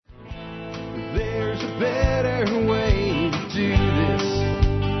there's a better way to do this.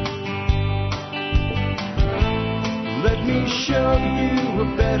 Let me show you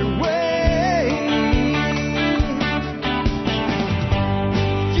a better way.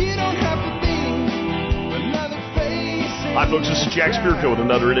 You don't have to be another face. Hi, folks. This is Jack Spirko with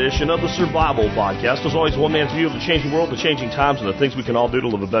another edition of the Survival Podcast. As always, one man's view of the changing world, the changing times, and the things we can all do to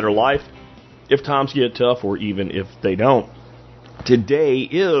live a better life if times get tough or even if they don't. Today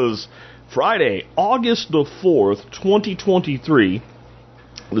is Friday, August the 4th, 2023.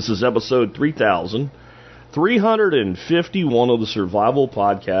 This is episode 3,351 of the Survival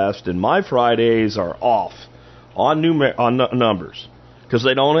Podcast, and my Fridays are off on numbers because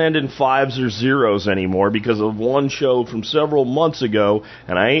they don't end in fives or zeros anymore because of one show from several months ago,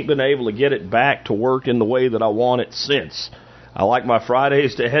 and I ain't been able to get it back to work in the way that I want it since. I like my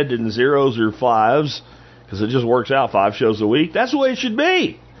Fridays to head in zeros or fives because it just works out 5 shows a week. That's the way it should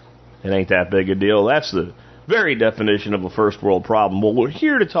be. It ain't that big a deal. That's the very definition of a first world problem. What we're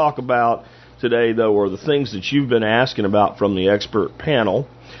here to talk about today, though, are the things that you've been asking about from the expert panel.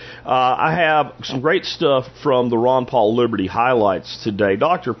 I have some great stuff from the Ron Paul Liberty highlights today.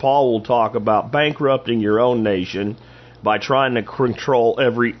 Dr. Paul will talk about bankrupting your own nation by trying to control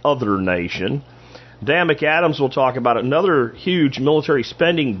every other nation. Dan McAdams will talk about another huge military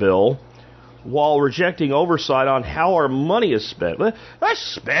spending bill while rejecting oversight on how our money is spent. Let's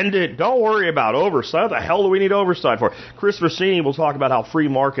spend it. Don't worry about oversight. What the hell do we need oversight for? Chris Rossini will talk about how free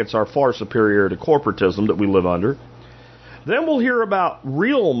markets are far superior to corporatism that we live under. Then we'll hear about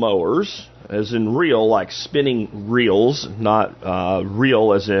reel mowers, as in real, like spinning reels, not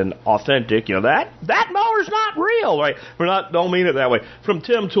real as in authentic. You know, that mower's not real, right? Don't mean it that way. From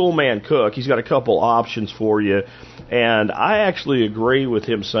Tim Toolman Cook, he's got a couple options for you. And I actually agree with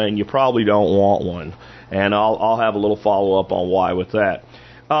him saying you probably don't want one. And I'll have a little follow-up on why with that.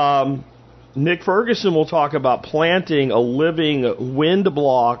 Nick Ferguson will talk about planting a living wind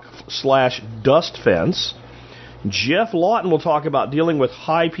block / dust fence. Jeff Lawton will talk about dealing with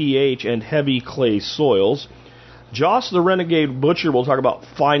high pH and heavy clay soils. Joss the Renegade Butcher will talk about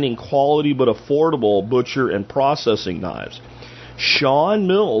finding quality but affordable butcher and processing knives. Sean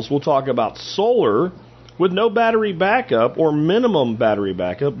Mills will talk about solar with no battery backup or minimum battery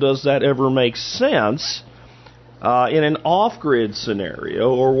backup. Does that ever make sense in an off-grid scenario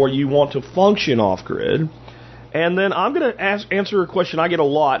or where you want to function off-grid? And then I'm going to answer a question I get a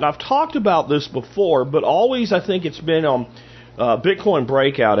lot, and I've talked about this before, but always I think it's been on Bitcoin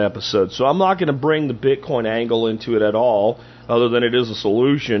breakout episodes, so I'm not going to bring the Bitcoin angle into it at all, other than it is a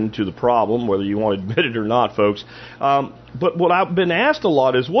solution to the problem, whether you want to admit it or not, folks. But what I've been asked a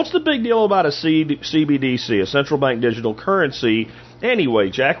lot is, what's the big deal about a CBDC, a central bank digital currency?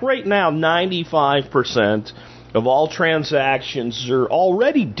 Anyway, Jack, right now 95% of all transactions are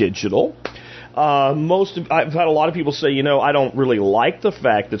already digital. I've had a lot of people say, I don't really like the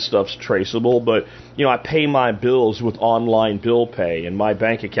fact that stuff's traceable, but, I pay my bills with online bill pay in my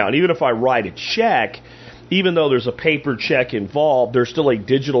bank account. Even if I write a check, even though there's a paper check involved, there's still a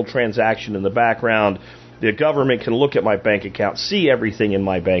digital transaction in the background. The government can look at my bank account, see everything in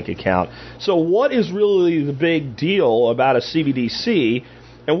my bank account. So what is really the big deal about a CBDC,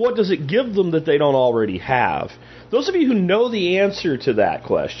 and what does it give them that they don't already have? Those of you who know the answer to that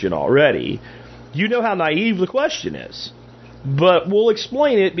question already, you know how naive the question is. But we'll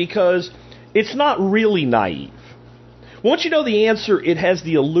explain it because it's not really naive. Once you know the answer, it has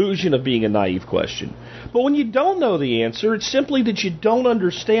the illusion of being a naive question. But when you don't know the answer, it's simply that you don't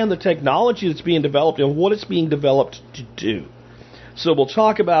understand the technology that's being developed and what it's being developed to do. So we'll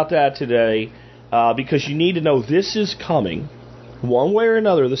talk about that today because you need to know this is coming. One way or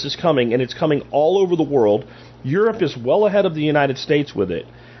another, this is coming, and it's coming all over the world. Europe is well ahead of the United States with it.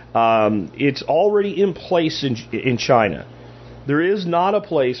 It's already in place in China. There is not a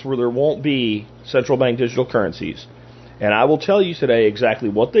place where there won't be central bank digital currencies. And I will tell you today exactly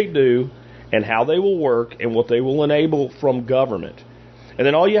what they do and how they will work and what they will enable from government. And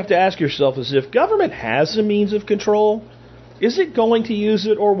then all you have to ask yourself is, if government has a means of control, is it going to use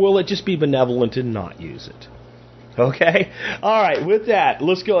it, or will it just be benevolent and not use it? Okay? All right, with that,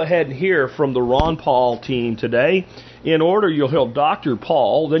 let's go ahead and hear from the Ron Paul team today. In order, you'll hear Dr.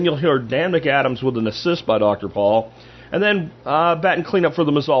 Paul, then you'll hear Dan McAdams with an assist by Dr. Paul, and then bat and clean up for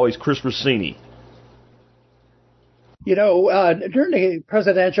them as always, Chris Rossini. During the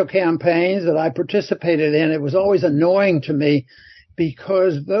presidential campaigns that I participated in, it was always annoying to me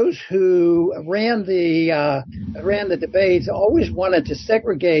because those who ran the debates always wanted to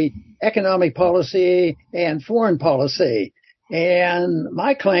segregate economic policy and foreign policy. And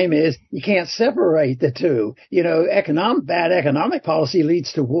my claim is you can't separate the two. You know, bad economic policy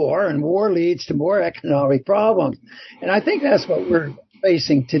leads to war, and war leads to more economic problems. And I think that's what we're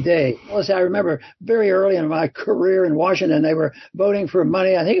facing today. Plus, I remember very early in my career in Washington, they were voting for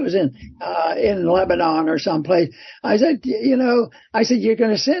money. I think it was in Lebanon or someplace. I said, you're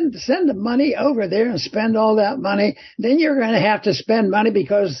going to send the money over there and spend all that money. Then you're going to have to spend money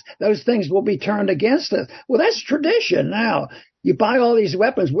because those things will be turned against us. Well, that's tradition now. You buy all these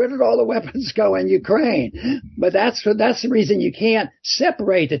weapons. Where did all the weapons go in Ukraine? But that's the reason you can't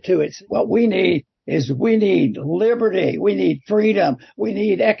separate the two. It's what we need. We need liberty, we need freedom, we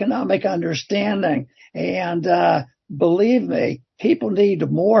need economic understanding, and believe me, people need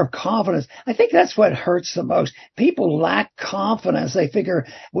more confidence. I think that's what hurts the most. People lack confidence. They figure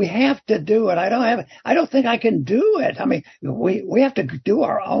we have to do it. I don't think I can do it. I mean, we have to do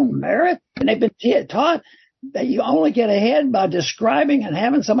our own merit, and they've been taught that you only get ahead by describing and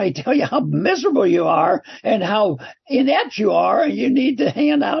having somebody tell you how miserable you are and how inept you are, and you need to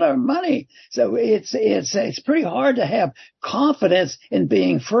hand out our money. So it's pretty hard to have confidence in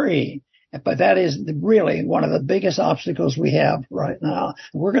being free. But that is really one of the biggest obstacles we have right now.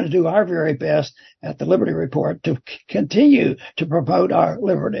 We're going to do our very best at the Liberty Report to continue to promote our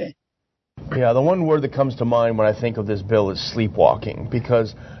liberty. Yeah, the one word that comes to mind when I think of this bill is sleepwalking,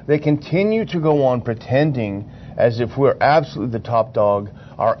 because they continue to go on pretending as if we're absolutely the top dog,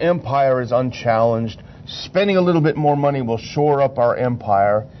 our empire is unchallenged, spending a little bit more money will shore up our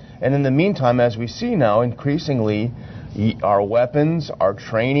empire, and in the meantime, as we see now, increasingly, our weapons, our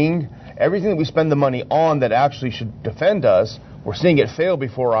training, everything that we spend the money on that actually should defend us, we're seeing it fail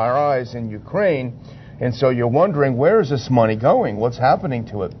before our eyes in Ukraine, and so you're wondering, where is this money going? What's happening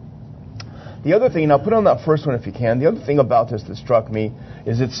to it? The other thing, now put on that first one if you can, the other thing about this that struck me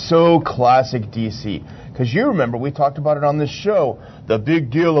is it's so classic DC. Because you remember, we talked about it on this show, the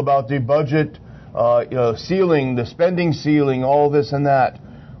big deal about the budget ceiling, the spending ceiling, all this and that.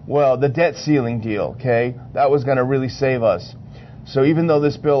 Well, the debt ceiling deal, okay, that was going to really save us. So even though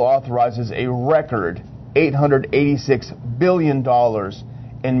this bill authorizes a record $886 billion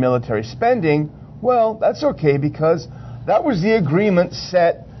in military spending, well, that's okay because that was the agreement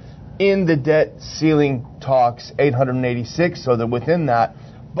set in the debt ceiling talks, 886, so that within that.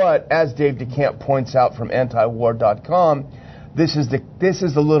 But as Dave DeCamp points out from antiwar.com, this is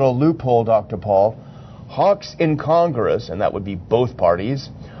the little loophole, Dr. Paul. Hawks in Congress, and that would be both parties,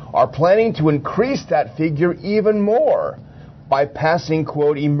 are planning to increase that figure even more by passing,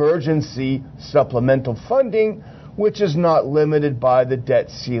 quote, emergency supplemental funding, which is not limited by the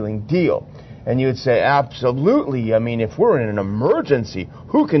debt ceiling deal. And you would say, absolutely. I mean, if we're in an emergency,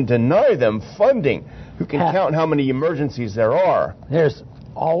 who can deny them funding? Who can count how many emergencies there are? There's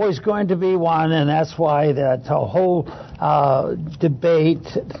always going to be one, and that's why that whole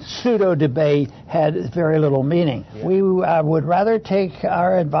pseudo-debate had very little meaning. Yeah. We would rather take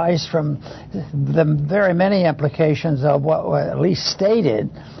our advice from the very many implications of what was at least stated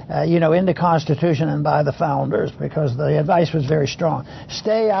in the Constitution and by the founders, because the advice was very strong.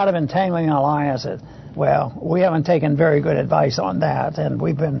 Stay out of entangling alliances. Well, we haven't taken very good advice on that, and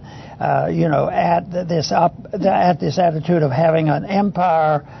we've been, at this attitude of having an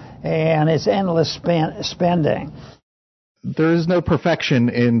empire and its endless spending. There is no perfection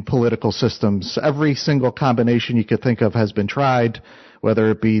in political systems. Every single combination you could think of has been tried,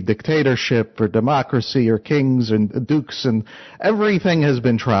 whether it be dictatorship or democracy or kings and dukes, and everything has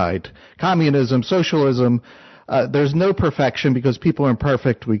been tried. Communism, socialism, there's no perfection because people are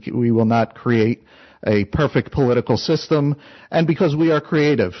imperfect. We will not create a perfect political system, and because we are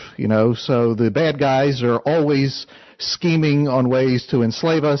creative, so the bad guys are always scheming on ways to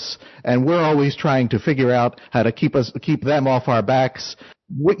enslave us, and we're always trying to figure out how to keep them off our backs.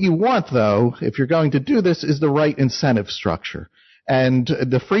 What you want, though, if you're going to do this, is the right incentive structure. And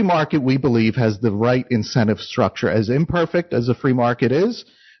the free market, we believe, has the right incentive structure. As imperfect as a free market is,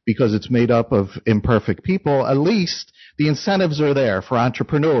 because it's made up of imperfect people, at least the incentives are there for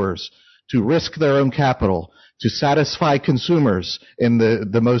entrepreneurs to risk their own capital, to satisfy consumers in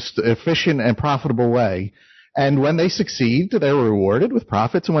the most efficient and profitable way. And when they succeed, they're rewarded with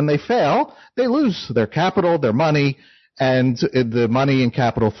profits. And when they fail, they lose their capital, their money, and the money and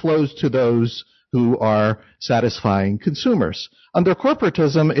capital flows to those who are satisfying consumers. Under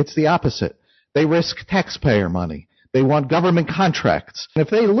corporatism, it's the opposite. They risk taxpayer money. They want government contracts. And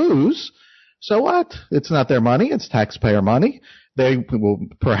if they lose, so what? It's not their money, it's taxpayer money. They will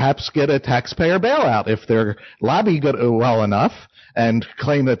perhaps get a taxpayer bailout if their lobby go well enough and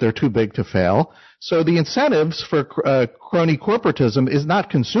claim that they're too big to fail. So the incentives for crony corporatism is not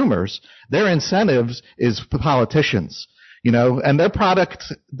consumers. Their incentives is politicians. And their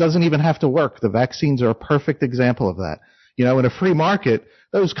product doesn't even have to work. The vaccines are a perfect example of that. In a free market,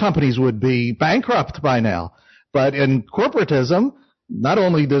 those companies would be bankrupt by now. But in corporatism, not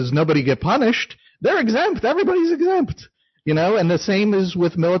only does nobody get punished, they're exempt. Everybody's exempt. And the same is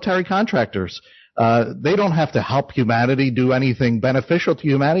with military contractors. They don't have to help humanity do anything beneficial to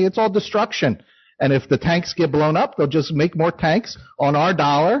humanity. It's all destruction. And if the tanks get blown up, they'll just make more tanks on our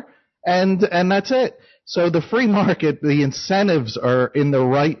dollar, and that's it. So the free market, the incentives are in the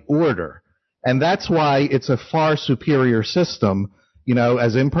right order. And that's why it's a far superior system,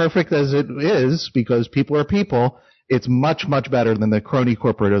 as imperfect as it is, because people are people, it's much, much better than the crony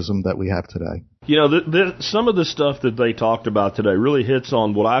corporatism that we have today. Some of the stuff that they talked about today really hits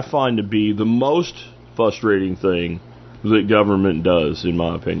on what I find to be the most frustrating thing that government does, in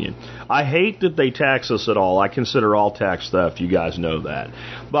my opinion. I hate that they tax us at all. I consider all tax theft. You guys know that.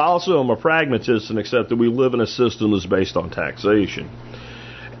 But also I'm a pragmatist and accept that we live in a system that's based on taxation.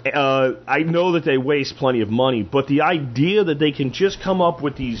 I know that they waste plenty of money, but the idea that they can just come up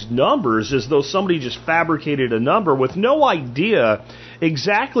with these numbers as though somebody just fabricated a number with no idea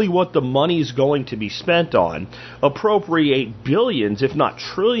exactly what the money is going to be spent on, appropriate billions, if not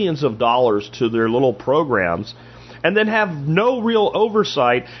trillions of dollars to their little programs, and then have no real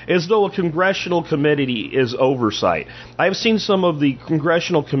oversight as though a congressional committee is oversight. I've seen some of the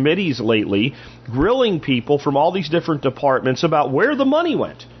congressional committees lately grilling people from all these different departments about where the money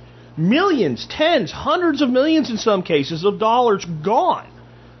went. Millions, tens, hundreds of millions in some cases of dollars gone.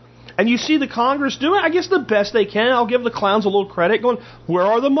 And you see the Congress do it, I guess the best they can. I'll give the clowns a little credit, going, where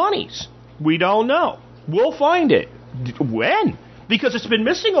are the monies? We don't know. We'll find it. When? Because it's been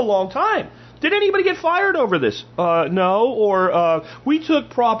missing a long time. Did anybody get fired over this? No. Or we took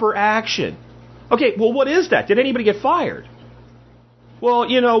proper action. Okay, well, what is that? Did anybody get fired? Well,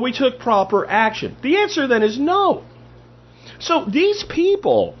 we took proper action. The answer then is no. So these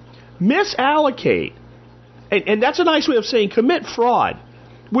people misallocate, and that's a nice way of saying commit fraud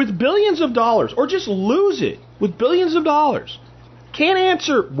with billions of dollars, or just lose it with billions of dollars. Can't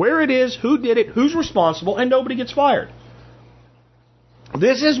answer where it is, who did it, who's responsible, and nobody gets fired.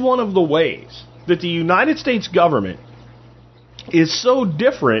 This is one of the ways that the United States government is so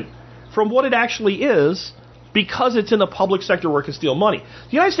different from what it actually is because it's in the public sector where it can steal money.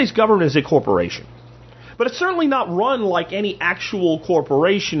 The United States government is a corporation, but it's certainly not run like any actual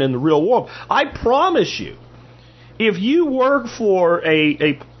corporation in the real world. I promise you, if you work for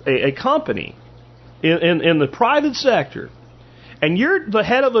a company in the private sector and you're the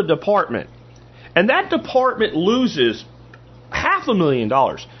head of a department and that department loses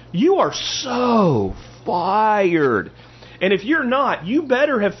 $500,000, you are so fired. And if you're not, you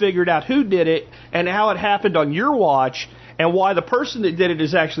better have figured out who did it and how it happened on your watch and why the person that did it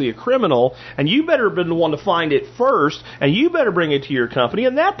is actually a criminal, and you better have been the one to find it first, and you better bring it to your company,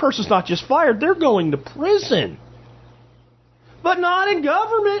 and that person's not just fired, they're going to prison. But not in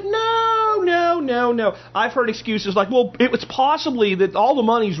government. No. I've heard excuses like, well, it was possibly that all the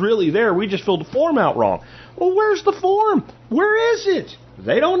money's really there. We just filled the form out wrong. Well, where's the form? Where is it?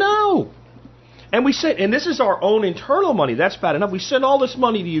 They don't know. And we said, and this is our own internal money. That's bad enough. We send all this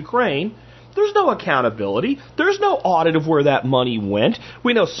money to Ukraine. There's no accountability. There's no audit of where that money went.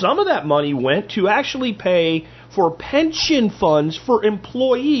 We know some of that money went to actually pay for pension funds for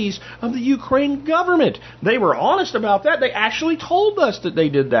employees of the Ukraine government. They were honest about that. They actually told us that they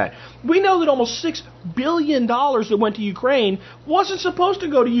did that. We know that almost $6 billion that went to Ukraine wasn't supposed to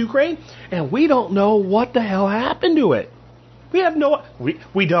go to Ukraine, and we don't know what the hell happened to it.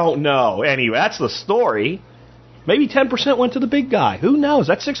 We don't know. Anyway, that's the story. Maybe 10% went to the big guy. Who knows?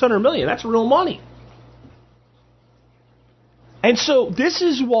 That's $600 million. That's real money. And so this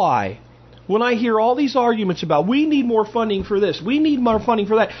is why when I hear all these arguments about we need more funding for this, we need more funding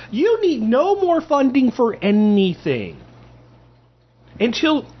for that, you need no more funding for anything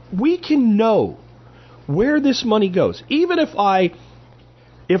until we can know where this money goes. Even if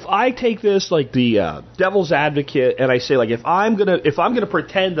I take this like the devil's advocate and I say like if I'm gonna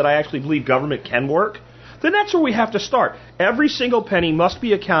pretend that I actually believe government can work, then that's where we have to start. Every single penny must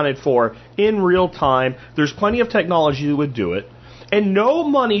be accounted for in real time. There's plenty of technology that would do it. And no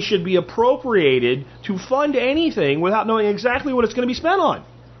money should be appropriated to fund anything without knowing exactly what it's going to be spent on.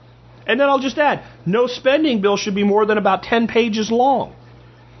 And then I'll just add, no spending bill should be more than about 10 pages long.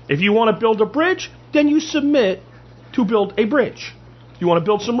 If you want to build a bridge, then you submit to build a bridge. You want to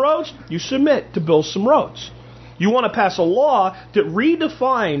build some roads, you submit to build some roads. You want to pass a law that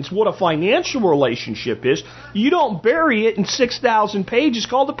redefines what a financial relationship is. You don't bury it in 6,000 pages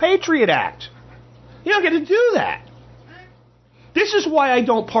called the Patriot Act. You don't get to do that. This is why I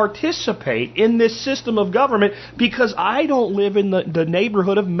don't participate in this system of government, because I don't live in the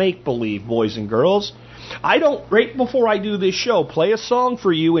neighborhood of make-believe, boys and girls. I don't, right before I do this show, play a song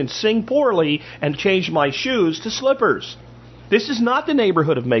for you and sing poorly and change my shoes to slippers. This is not the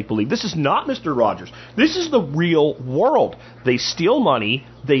neighborhood of make-believe. This is not Mr. Rogers. This is the real world. They steal money,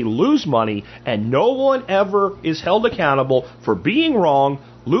 they lose money, and no one ever is held accountable for being wrong,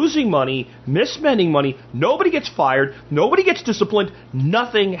 losing money, misspending money. Nobody gets fired. Nobody gets disciplined.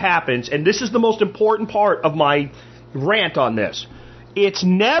 Nothing happens. And this is the most important part of my rant on this. It's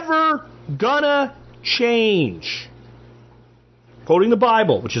never gonna change. Quoting the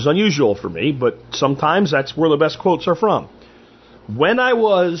Bible, which is unusual for me, but sometimes that's where the best quotes are from. When I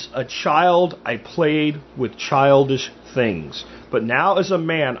was a child, I played with childish things. But now as a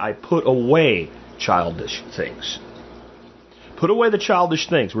man, I put away childish things. Put away the childish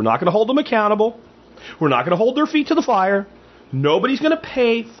things. We're not going to hold them accountable. We're not going to hold their feet to the fire. Nobody's going to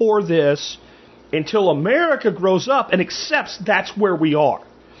pay for this until America grows up and accepts that's where we are.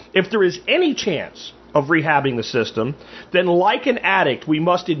 If there is any chance of rehabbing the system, then like an addict, we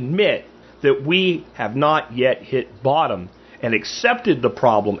must admit that we have not yet hit bottom and accepted the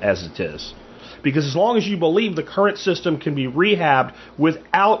problem as it is. Because as long as you believe the current system can be rehabbed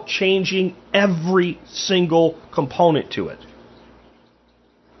without changing every single component to it,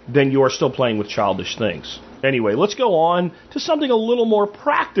 then you are still playing with childish things. Anyway, let's go on to something a little more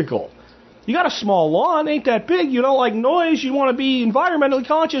practical. You got a small lawn, ain't that big, you don't like noise, you want to be environmentally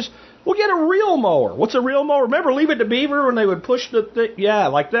conscious, well, get a reel mower. What's a reel mower? Remember Leave It to Beaver when they would push yeah,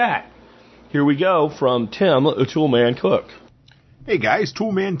 like that. Here we go from Tim, the Toolman Cook. Hey guys,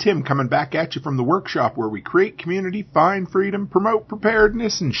 Toolman Tim coming back at you from the workshop where we create community, find freedom, promote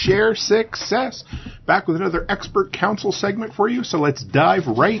preparedness, and share success. Back with another expert council segment for you, so let's dive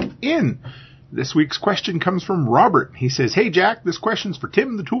right in. This week's question comes from Robert. He says, hey Jack, this question's for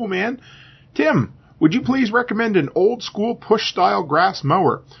Tim the Toolman. Tim, would you please recommend an old school push-style grass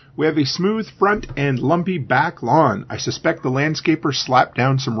mower? We have a smooth front and lumpy back lawn. I suspect the landscaper slapped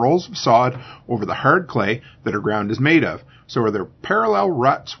down some rolls of sod over the hard clay that our ground is made of. So are there parallel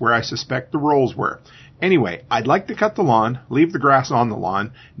ruts where I suspect the rolls were? Anyway, I'd like to cut the lawn, leave the grass on the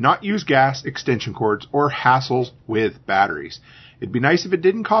lawn, not use gas, extension cords, or hassles with batteries. It'd be nice if it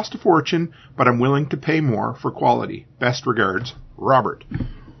didn't cost a fortune, but I'm willing to pay more for quality. Best regards, Robert.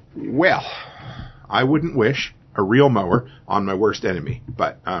 Well, I wouldn't wish a real mower on my worst enemy,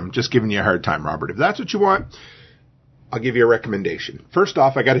 but I'm just giving you a hard time, Robert. If that's what you want, I'll give you a recommendation. First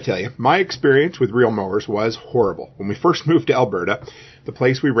off, I got to tell you, my experience with reel mowers was horrible. When we first moved to Alberta, the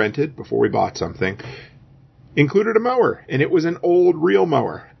place we rented before we bought something included a mower, and it was an old reel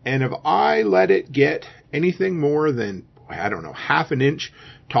mower. And if I let it get anything more than, I don't know, half an inch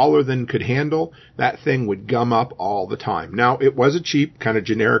taller than could handle, that thing would gum up all the time. Now, it was a cheap, kind of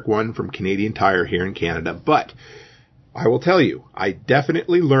generic one from Canadian Tire here in Canada, but I will tell you, I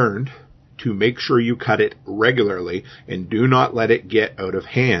definitely learned to make sure you cut it regularly and do not let it get out of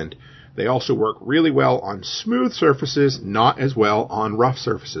hand. They also work really well on smooth surfaces, not as well on rough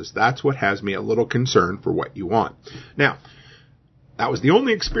surfaces. That's what has me a little concerned for what you want. Now, that was the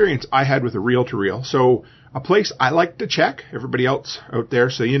only experience I had with a reel-to-reel. So a place I like to check, everybody else out there,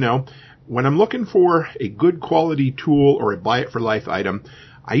 so you know, when I'm looking for a good quality tool or a buy-it-for-life item,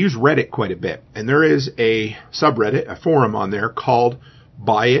 I use Reddit quite a bit. And there is a subreddit, a forum on there called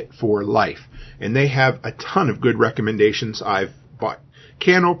Buy It for Life. And they have a ton of good recommendations. I've bought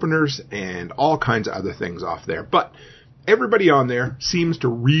can openers and all kinds of other things off there. But everybody on there seems to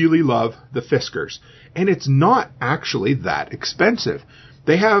really love the Fiskars. And it's not actually that expensive.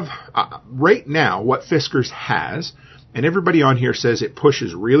 They have, right now, what Fiskars has, and everybody on here says it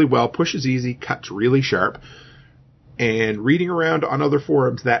pushes really well, pushes easy, cuts really sharp. And reading around on other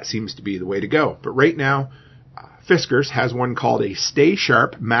forums, that seems to be the way to go. But right now, Fiskars has one called a Stay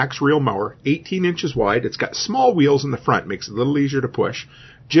Sharp Max Reel Mower, 18 inches wide. It's got small wheels in the front, makes it a little easier to push,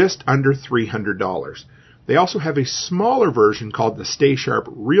 just under $300. They also have a smaller version called the Stay Sharp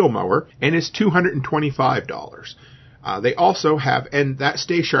Reel Mower, and it's $225. They also have, and that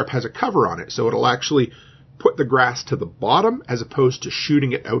Stay Sharp has a cover on it, so it'll actually put the grass to the bottom as opposed to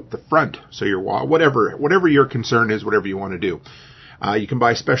shooting it out the front. So your whatever your concern is, whatever you want to do. You can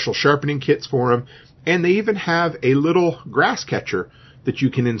buy special sharpening kits for them. And they even have a little grass catcher that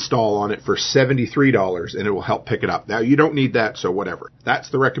you can install on it for $73, and it will help pick it up. Now, you don't need that, so whatever. That's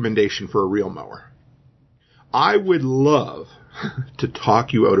the recommendation for a reel mower. I would love to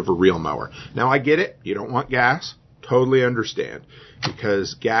talk you out of a reel mower. Now, I get it. You don't want gas. Totally understand.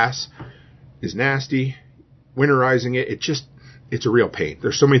 Because gas is nasty. Winterizing it, it's a real pain.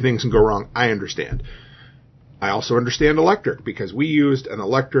 There's so many things can go wrong. I understand. I also understand electric because we used an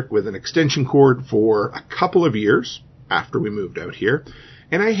electric with an extension cord for a couple of years after we moved out here.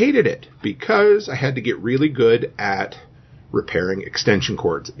 And I hated it because I had to get really good at repairing extension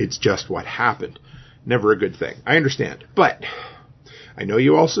cords. It's just what happened. Never a good thing. I understand. But I know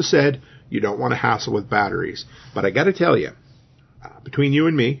you also said you don't want to hassle with batteries. But I got to tell you, between you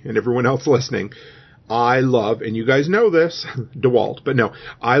and me and everyone else listening, I love, and you guys know this, DeWalt, but no,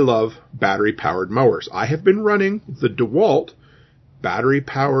 I love battery-powered mowers. I have been running the DeWalt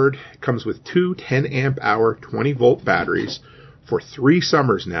battery-powered, comes with two 10-amp-hour, 20-volt batteries for 3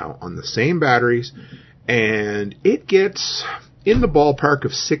 summers now on the same batteries, and it gets in the ballpark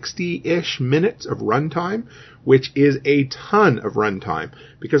of 60-ish minutes of runtime, which is a ton of runtime.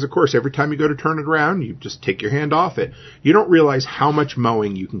 Because, of course, every time you go to turn it around, you just take your hand off it. You don't realize how much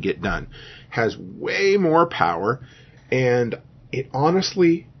mowing you can get done. Has way more power, and it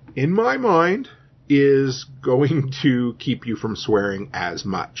honestly, in my mind, is going to keep you from swearing as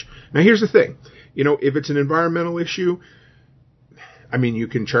much. Now, here's the thing. You know, if it's an environmental issue, I mean, you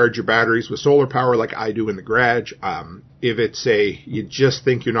can charge your batteries with solar power like I do in the garage. If it's you just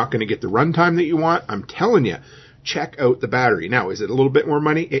think you're not going to get the runtime that you want, I'm telling you, check out the battery. Now, is it a little bit more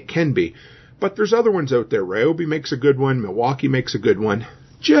money? It can be. But there's other ones out there. Ryobi makes a good one. Milwaukee makes a good one.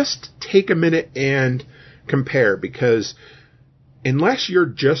 Just take a minute and compare, because unless you're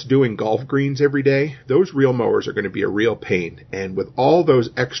just doing golf greens every day, those reel mowers are going to be a real pain. And with all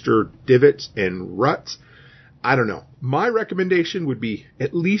those extra divots and ruts, I don't know. My recommendation would be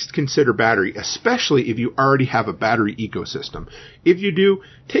at least consider battery, especially if you already have a battery ecosystem. If you do,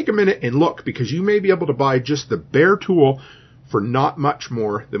 take a minute and look, because you may be able to buy just the bare tool for not much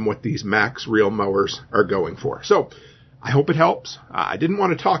more than what these Max reel mowers are going for. So, I hope it helps. I didn't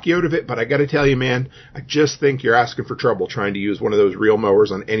want to talk you out of it, but I got to tell you, man, I just think you're asking for trouble trying to use one of those reel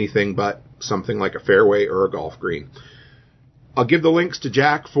mowers on anything but something like a fairway or a golf green. I'll give the links to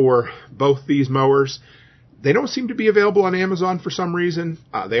Jack for both these mowers. They don't seem to be available on Amazon for some reason.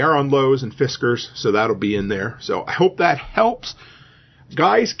 They are on Lowe's and Fiskars, so that'll be in there. So I hope that helps.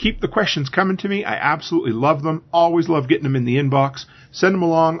 Guys, keep the questions coming to me. I absolutely love them. Always love getting them in the inbox. Send them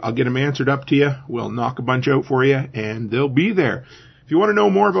along. I'll get them answered up to you. We'll knock a bunch out for you, and they'll be there. If you want to know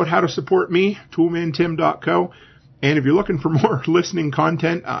more about how to support me, toolmantim.co. And if you're looking for more listening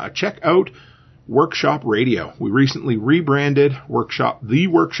content, check out Workshop Radio. We recently rebranded the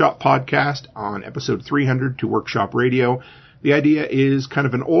Workshop Podcast on episode 300 to Workshop Radio. The idea is kind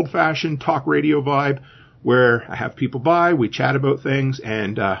of an old-fashioned talk radio vibe, where I have people by, we chat about things,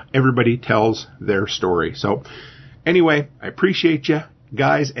 and everybody tells their story. So anyway, I appreciate you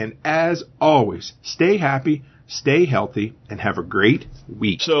guys, and as always, stay happy, stay healthy, and have a great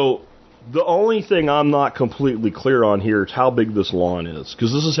week. So the only thing I'm not completely clear on here is how big this lawn is,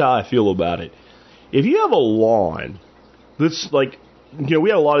 because this is how I feel about it. If you have a lawn that's like, you know, we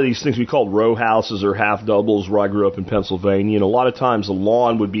had a lot of these things we called row houses or half doubles where I grew up in Pennsylvania, and a lot of times the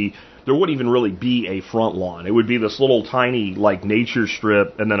lawn would be, there wouldn't even really be a front lawn. It would be this little tiny, like, nature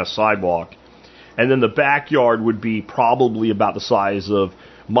strip and then a sidewalk. And then the backyard would be probably about the size of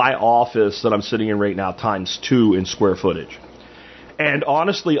my office that I'm sitting in right now times 2 in square footage. And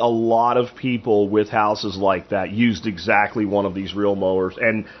honestly, a lot of people with houses like that used exactly one of these reel mowers.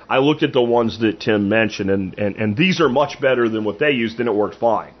 And I looked at the ones that Tim mentioned, and these are much better than what they used, and it worked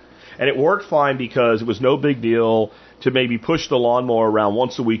fine. And it worked fine because it was no big deal to maybe push the lawnmower around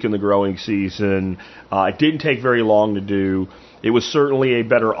once a week in the growing season. It didn't take very long to do. It was certainly a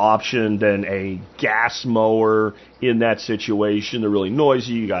better option than a gas mower in that situation. They're really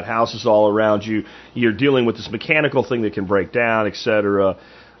noisy. You got houses all around you. You're dealing with this mechanical thing that can break down, etc.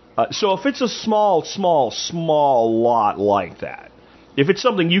 So if it's a small lot like that, if it's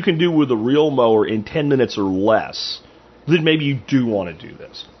something you can do with a reel mower in 10 minutes or less, then maybe you do want to do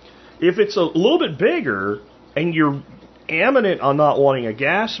this. If it's a little bit bigger and you're adamant on not wanting a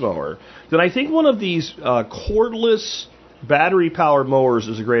gas mower, then I think one of these cordless battery-powered mowers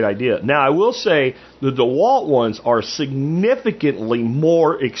is a great idea. Now, I will say the DeWalt ones are significantly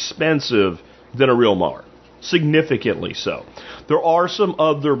more expensive than a reel mower. Significantly so. There are some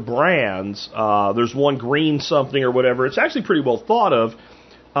other brands. There's one green something or whatever. It's actually pretty well thought of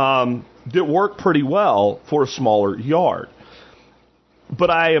that work pretty well for a smaller yard. But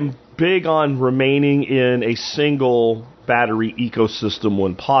I am big on remaining in a single battery ecosystem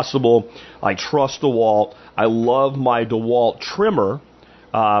when possible. I trust DeWalt. I love my DeWalt trimmer,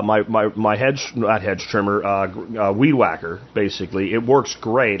 weed whacker, basically. It works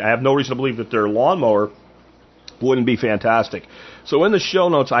great. I have no reason to believe that their lawnmower wouldn't be fantastic. So in the show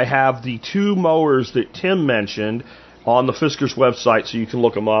notes, I have the 2 mowers that Tim mentioned on the Fiskars website, so you can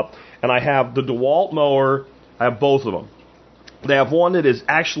look them up. And I have the DeWalt mower I have both of them. They have one that is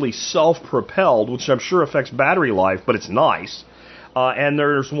actually self-propelled, which I'm sure affects battery life, but it's nice. And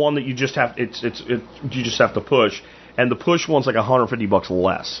there's one that you just have you just have to push, and the push one's like $150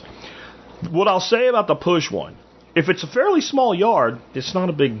 less. What I'll say about the push one, if it's a fairly small yard, it's not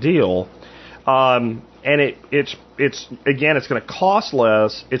a big deal. And it's going to cost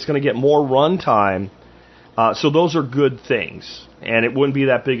less. It's going to get more run time. So those are good things, and it wouldn't be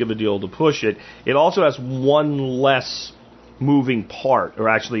that big of a deal to push it. It also has one less moving part, or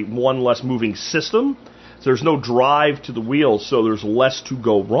actually one less moving system. So there's no drive to the wheels, so there's less to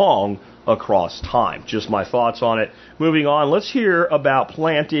go wrong across time. Just my thoughts on it. Moving on, let's hear about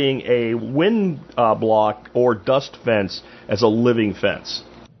planting a wind block or dust fence as a living fence.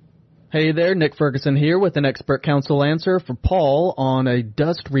 Hey there, Nick Ferguson here with an expert council answer for Paul on a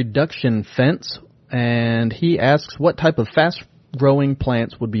dust reduction fence. And he asks what type of fast-growing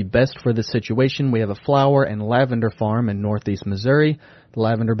plants would be best for this situation. We have a flower and lavender farm in northeast Missouri. The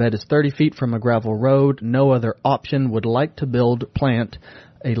lavender bed is 30 feet from a gravel road. No other option. Would like to plant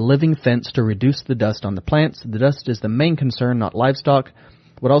a living fence to reduce the dust on the plants. The dust is the main concern, not livestock.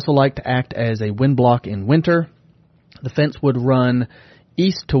 Would also like to act as a wind block in winter. The fence would run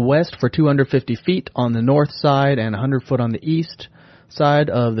east to west for 250 feet on the north side and 100 foot on the east side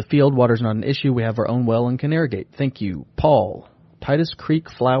of the field. Water's not an issue. We have our own well and can irrigate. Thank you, Paul. Titus Creek,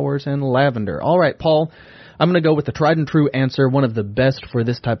 flowers, and lavender. All right, Paul, I'm going to go with the tried and true answer, one of the best for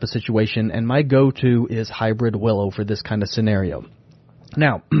this type of situation, and my go-to is hybrid willow for this kind of scenario.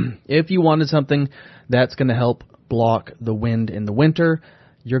 Now, if you wanted something that's going to help block the wind in the winter,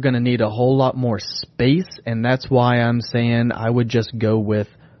 you're going to need a whole lot more space, and that's why I'm saying I would just go with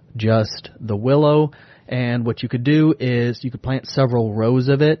just the willow. And what you could do is you could plant several rows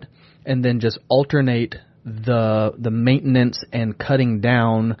of it and then just alternate the maintenance and cutting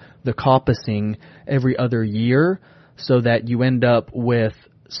down the coppicing every other year so that you end up with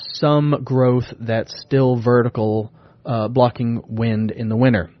some growth that's still vertical, blocking wind in the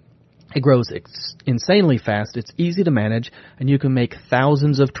winter. It grows insanely fast, it's easy to manage, and you can make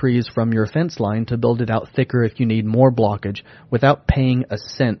thousands of trees from your fence line to build it out thicker if you need more blockage without paying a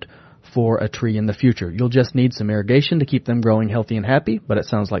cent for a tree in the future. You'll just need some irrigation to keep them growing healthy and happy, but it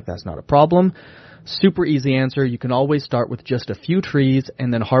sounds like that's not a problem. Super easy answer. You can always start with just a few trees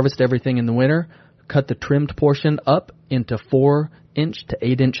and then harvest everything in the winter. Cut the trimmed portion up into 4-inch to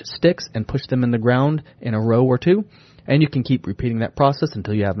 8-inch sticks and push them in the ground in a row or two. And you can keep repeating that process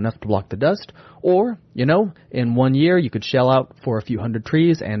until you have enough to block the dust. Or, in 1 year you could shell out for a few hundred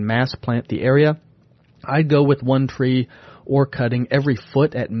trees and mass plant the area. I'd go with one tree or cutting every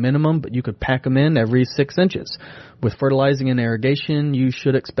foot at minimum, but you could pack them in every 6 inches. With fertilizing and irrigation, you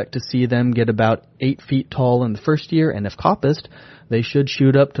should expect to see them get about 8 feet tall in the first year, and if coppiced, they should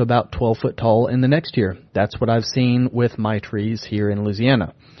shoot up to about 12 foot tall in the next year. That's what I've seen with my trees here in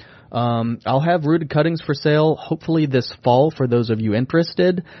Louisiana. I'll have rooted cuttings for sale hopefully this fall for those of you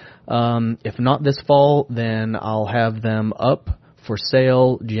interested. If not this fall, then I'll have them up for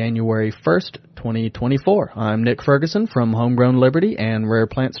sale January 1st, 2024. I'm Nick Ferguson from Homegrown Liberty and Rare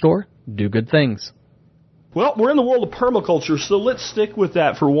Plant Store. Do good things. Well, we're in the world of permaculture, so let's stick with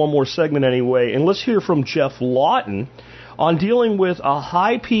that for one more segment anyway, and let's hear from Jeff Lawton on dealing with a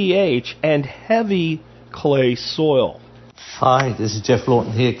high pH and heavy clay soil. Hi, this is Jeff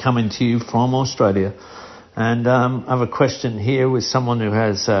Lawton here coming to you from Australia, and I have a question here with someone who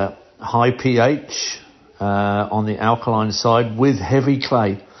has high pH on the alkaline side with heavy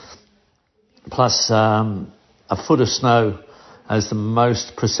clay, plus a foot of snow as the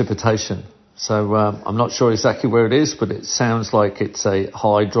most precipitation. So I'm not sure exactly where it is, but it sounds like it's a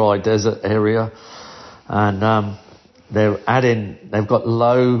high, dry desert area. And they've got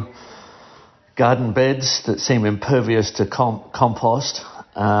low garden beds that seem impervious to compost.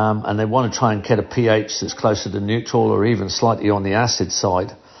 And they want to try and get a pH that's closer to neutral or even slightly on the acid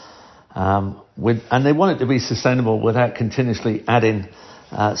side. And they want it to be sustainable without continuously adding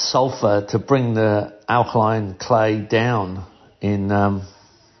sulfur to bring the alkaline clay down in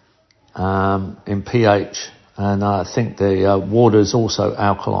pH, and I think the water is also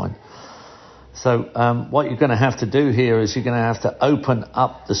alkaline. So what you're going to have to do here is you're going to have to open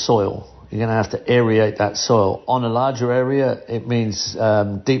up the soil. You're going to have to aerate that soil. On a larger area, it means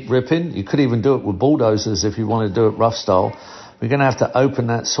deep ripping. You could even do it with bulldozers if you want to do it rough style. We're going to have to open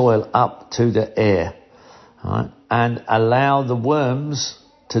that soil up to the air, right, and allow the worms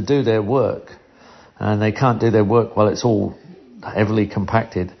to do their work. And they can't do their work while it's all heavily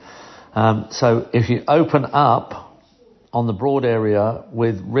compacted. So if you open up on the broad area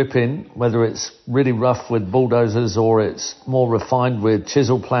with ripping, whether it's really rough with bulldozers or it's more refined with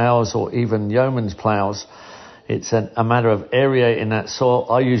chisel plows or even yeoman's plows, It's a matter of aerating that soil.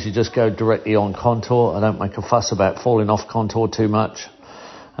 I usually just go directly on contour. I don't make a fuss about falling off contour too much.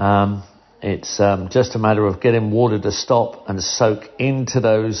 It's just a matter of getting water to stop and soak into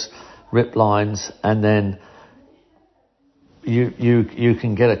those rip lines, and then you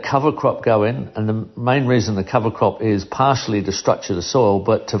can get a cover crop going. And the main reason the cover crop is partially to structure the soil,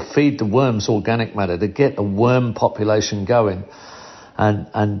 but to feed the worms organic matter, to get a worm population going.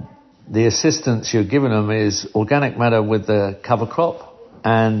 And the assistance you're giving them is organic matter with the cover crop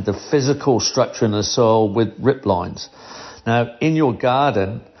and the physical structure in the soil with rip lines. Now, in your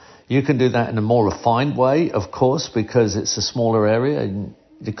garden, you can do that in a more refined way, of course, because it's a smaller area.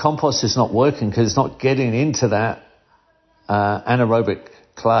 The compost is not working because it's not getting into that anaerobic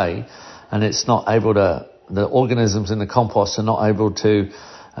clay, and it's not able to, the organisms in the compost are not able to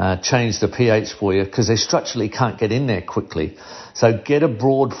change the pH for you because they structurally can't get in there quickly. So get a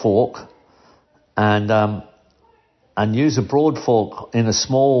broad fork and use a broad fork in a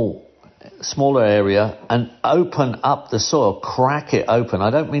smaller area and open up the soil, crack it open.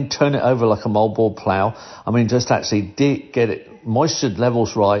 I don't mean turn it over like a moldboard plough. I mean just actually get it moisture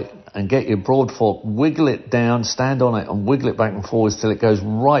levels right and get your broad fork, wiggle it down, stand on it and wiggle it back and forwards till it goes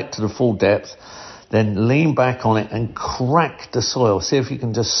right to the full depth. Then lean back on it and crack the soil. See if you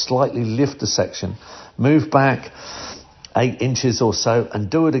can just slightly lift the section. Move back 8 inches or so and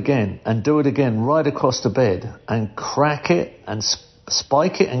do it again right across the bed and crack it and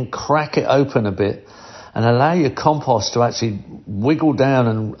spike it and crack it open a bit and allow your compost to actually wiggle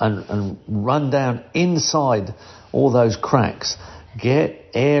down and run down inside all those cracks.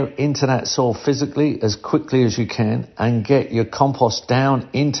 Get air into that soil physically as quickly as you can and get your compost down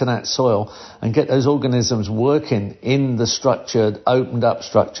into that soil and get those organisms working in the structured, opened up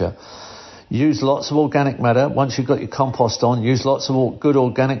structure. Use lots of organic matter. Once you've got your compost on, use lots of good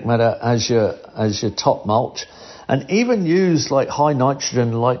organic matter as your top mulch. And even use like high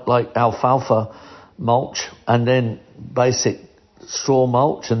nitrogen, like alfalfa mulch, and then basic straw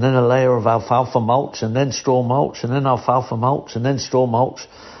mulch, and then a layer of alfalfa mulch, and then straw mulch, and then alfalfa mulch, and then straw mulch.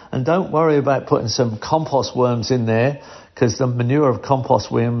 And don't worry about putting some compost worms in there, because the manure of compost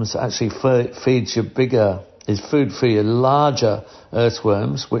worms actually is food for your larger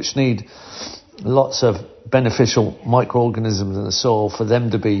earthworms, which need lots of beneficial microorganisms in the soil for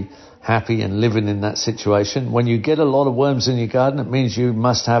them to be happy and living in that situation. When you get a lot of worms in your garden, it means you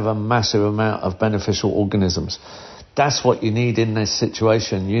must have a massive amount of beneficial organisms. That's what you need in this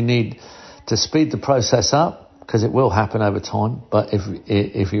situation. You need to speed the process up, because it will happen over time, but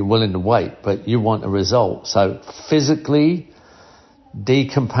if you're willing to wait, but you want a result. So physically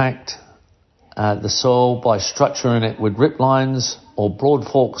decompact the soil by structuring it with rip lines or broad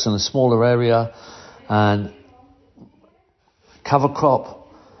forks in a smaller area, and cover crop,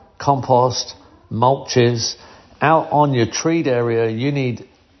 compost, mulches. Out on your treed area, you need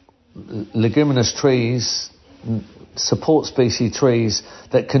leguminous trees, support species trees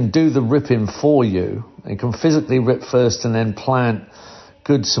that can do the ripping for you. You can physically rip first and then plant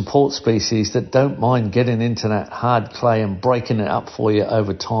good support species that don't mind getting into that hard clay and breaking it up for you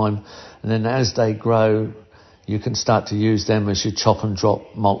over time. And then as they grow, you can start to use them as your chop and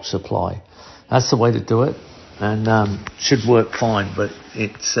drop mulch supply. That's the way to do it, and should work fine, but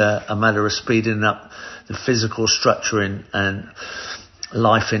it's a matter of speeding up the physical structuring and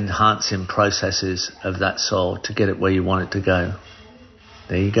life-enhancing processes of that soil to get it where you want it to go.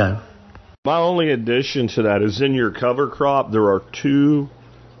 There you go. My only addition to that is in your cover crop, there are 2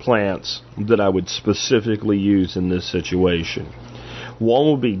 plants that I would specifically use in this situation.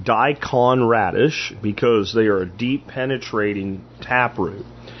 One would be daikon radish, because they are a deep penetrating taproot,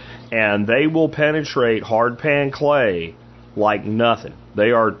 and they will penetrate hard pan clay like nothing.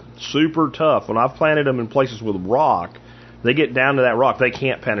 They are super tough. When I've planted them in places with rock, they get down to that rock. They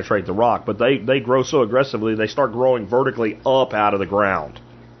can't penetrate the rock, but they grow so aggressively, they start growing vertically up out of the ground.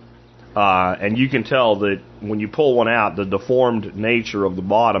 And you can tell that when you pull one out, the deformed nature of the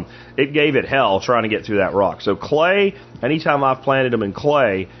bottom, it gave it hell trying to get through that rock. So clay, anytime I've planted them in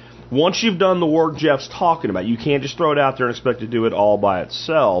clay, once you've done the work Jeff's talking about, you can't just throw it out there and expect to do it all by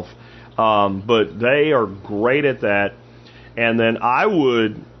itself. But they are great at that. And then I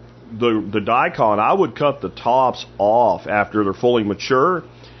would, the daikon, I would cut the tops off after they're fully mature,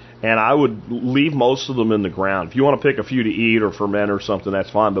 and I would leave most of them in the ground. If you want to pick a few to eat or ferment or something, that's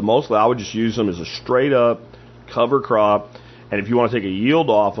fine. But mostly I would just use them as a straight-up cover crop. And if you want to take a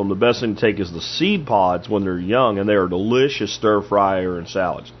yield off them, the best thing to take is the seed pods when they're young, and they are delicious stir-fryer and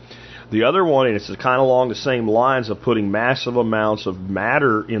salads. The other one, and it's kind of along the same lines of putting massive amounts of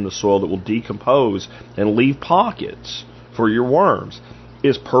matter in the soil that will decompose and leave pockets for your worms,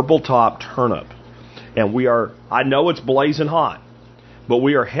 is purple top turnip. And I know it's blazing hot, but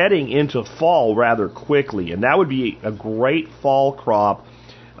we are heading into fall rather quickly, and that would be a great fall crop,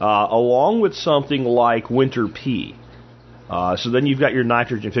 along with something like winter pea. So then you've got your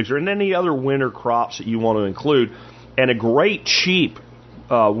nitrogen fixer and any other winter crops that you want to include. And a great cheap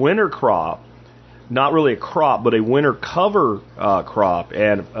winter crop, not really a crop, but a winter cover crop,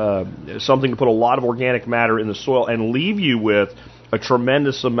 and something to put a lot of organic matter in the soil and leave you with a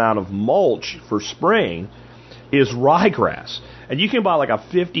tremendous amount of mulch for spring, is ryegrass. And you can buy like a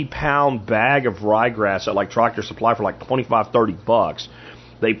 50-pound bag of ryegrass at like Tractor Supply for like $25-$30.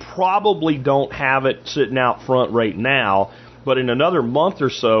 They probably don't have it sitting out front right now, but in another month or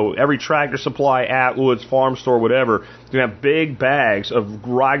so, every Tractor Supply, Atwoods, Farm Store, whatever, you have big bags of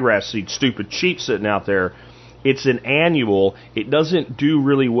ryegrass seed, stupid cheap, sitting out there. It's an annual. It doesn't do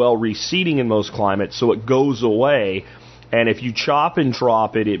really well reseeding in most climates, so it goes away. And if you chop and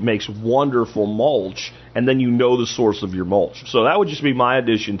drop it, it makes wonderful mulch, and then you know the source of your mulch. So that would just be my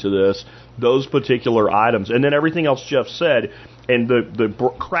addition to this, those particular items. And then everything else Jeff said, and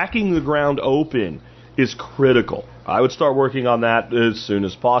the cracking the ground open is critical. I would start working on that as soon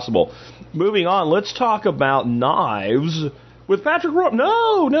as possible. Moving on, let's talk about knives with Patrick Roy.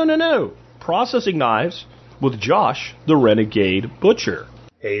 No. Processing knives with Josh, the Renegade Butcher.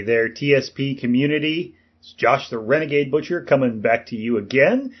 Hey there, TSP community. It's Josh, the Renegade Butcher, coming back to you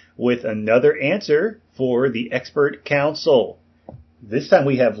again with another answer for the Expert Council. This time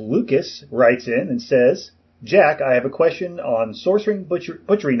we have Lucas writes in and says, Jack, I have a question on sourcing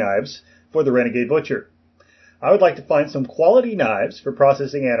butchery knives for the Renegade Butcher. I would like to find some quality knives for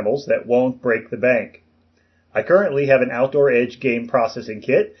processing animals that won't break the bank. I currently have an outdoor edge game processing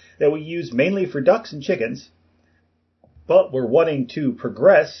kit that we use mainly for ducks and chickens, but we're wanting to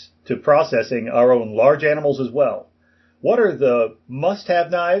progress to processing our own large animals as well. What are the must-have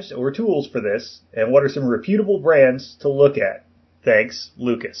knives or tools for this, and what are some reputable brands to look at? Thanks,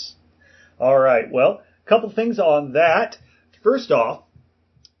 Lucas. All right, well, a couple things on that. First off,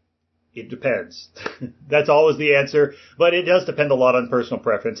 it depends. That's always the answer, but it does depend a lot on personal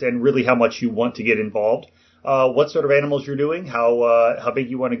preference and really how much you want to get involved. What sort of animals you're doing, how big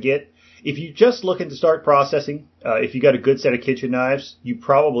you want to get. If you're just looking to start processing, if you got a good set of kitchen knives, you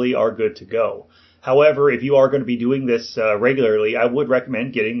probably are good to go. However, if you are going to be doing this regularly, I would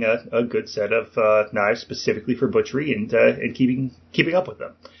recommend getting a good set of knives specifically for butchery and keeping up with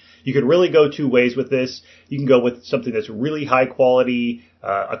them. You can really go two ways with this. You can go with something that's really high quality,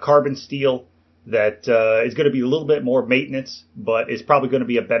 a carbon steel that is going to be a little bit more maintenance, but is probably going to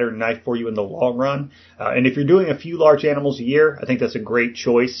be a better knife for you in the long run. And if you're doing a few large animals a year, I think that's a great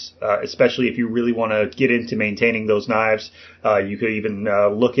choice, especially if you really want to get into maintaining those knives. You could even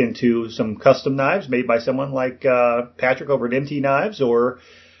look into some custom knives made by someone like Patrick over at MT Knives, or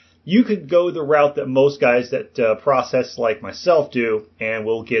you could go the route that most guys that process like myself do, and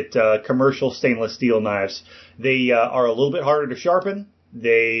will get commercial stainless steel knives. They are a little bit harder to sharpen.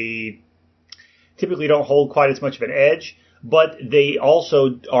 They typically don't hold quite as much of an edge, but they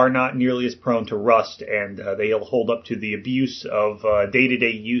also are not nearly as prone to rust, and they'll hold up to the abuse of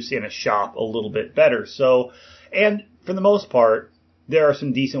day-to-day use in a shop a little bit better. So, and for the most part, there are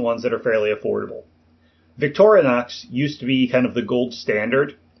some decent ones that are fairly affordable. Victorinox used to be kind of the gold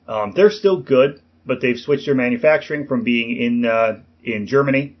standard. They're still good, but they've switched their manufacturing from being in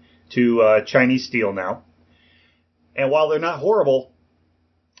Germany to Chinese steel now. And while they're not horrible,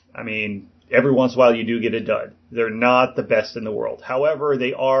 I mean, every once in a while you do get a dud. They're not the best in the world. However,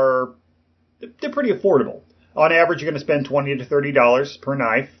 they're pretty affordable. On average, you're going to spend $20 to $30 per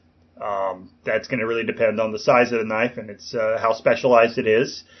knife. That's going to really depend on the size of the knife and it's how specialized it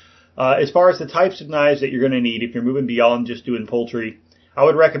is. As far as the types of knives that you're going to need, if you're moving beyond just doing poultry, I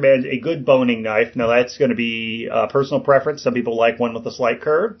would recommend a good boning knife. Now, that's going to be personal preference. Some people like one with a slight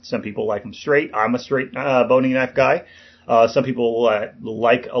curve. Some people like them straight. I'm a straight boning knife guy. Some people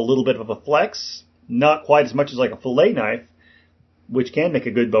like a little bit of a flex, not quite as much as like a fillet knife, which can make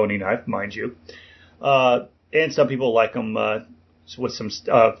a good boning knife, mind you. And some people like them with some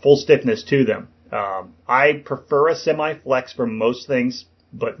full stiffness to them. I prefer a semi-flex for most things,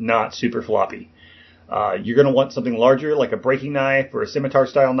 but not super floppy. You're going to want something larger, like a breaking knife or a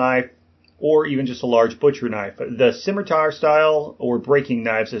scimitar-style knife, or even just a large butcher knife. The scimitar-style or breaking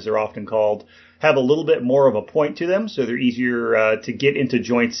knives, as they're often called, have a little bit more of a point to them, so they're easier to get into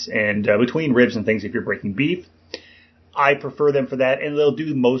joints and between ribs and things if you're breaking beef. I prefer them for that, and they'll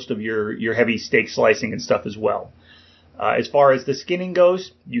do most of your heavy steak slicing and stuff as well. As far as the skinning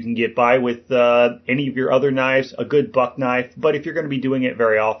goes, you can get by with any of your other knives, a good buck knife, but if you're going to be doing it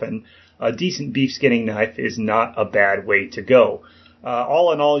very often, a decent beef skinning knife is not a bad way to go.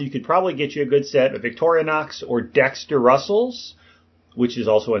 All in all, you could probably get you a good set of Victorinox or Dexter Russells, which is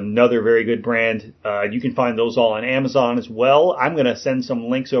also another very good brand. You can find those all on Amazon as well. I'm going to send some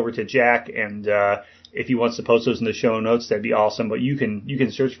links over to Jack, and if he wants to post those in the show notes, that'd be awesome. But you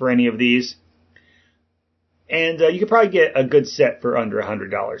can search for any of these. And you could probably get a good set for under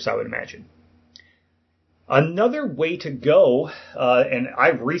 $100, I would imagine. Another way to go, and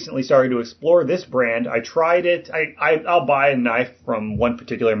I've recently started to explore this brand. I tried it. I'll buy a knife from one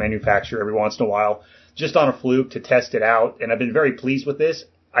particular manufacturer every once in a while, just on a fluke to test it out, and I've been very pleased with this.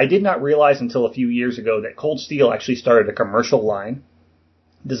 I did not realize until a few years ago that Cold Steel actually started a commercial line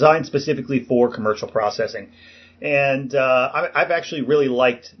designed specifically for commercial processing. And I've actually really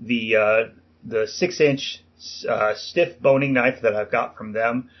liked the 6-inch stiff boning knife that I've got from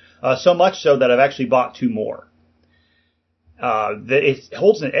them, so much so that I've actually bought 2 more. It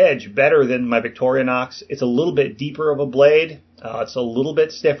holds an edge better than my Victorinox. It's a little bit deeper of a blade. It's a little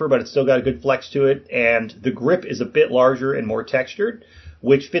bit stiffer, but it's still got a good flex to it. And the grip is a bit larger and more textured,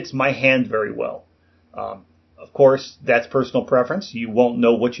 which fits my hand very well. Of course, that's personal preference. You won't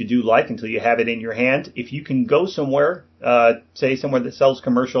know what you do like until you have it in your hand. If you can go somewhere, say somewhere that sells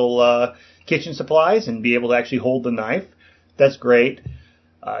commercial kitchen supplies and be able to actually hold the knife, that's great.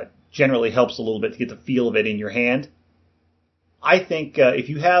 Generally helps a little bit to get the feel of it in your hand. I think if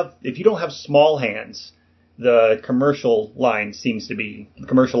you don't have small hands, the commercial line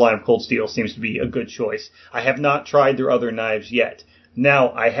of Cold Steel seems to be a good choice. I have not tried their other knives yet.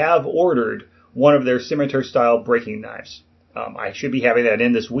 Now, I have ordered one of their scimitar style breaking knives. I should be having that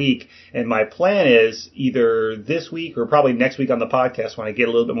in this week, and my plan is either this week or probably next week on the podcast when I get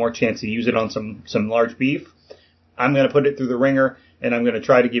a little bit more chance to use it on some large beef. I'm going to put it through the ringer, and I'm going to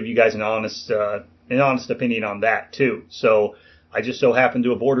try to give you guys an honest opinion on that too. So I just so happened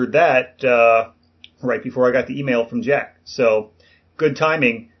to have ordered that right before I got the email from Jack. So good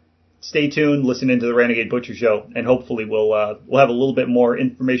timing. Stay tuned, listen into the Renegade Butcher Show, and hopefully we'll have a little bit more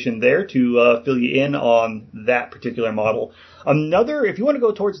information there to fill you in on that particular model. If you want to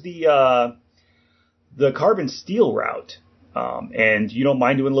go towards the carbon steel route, and you don't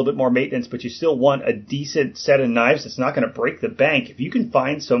mind doing a little bit more maintenance, but you still want a decent set of knives that's not going to break the bank, if you can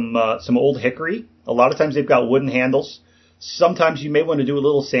find some old hickory, a lot of times they've got wooden handles. Sometimes you may want to do a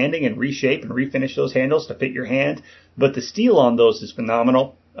little sanding and reshape and refinish those handles to fit your hand, but the steel on those is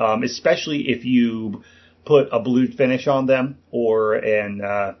phenomenal. Especially if you put a blued finish on them or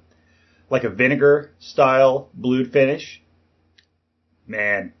like a vinegar style blued finish.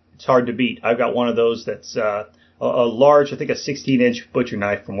 Man, it's hard to beat. I've got one of those that's a large, I think a 16-inch butcher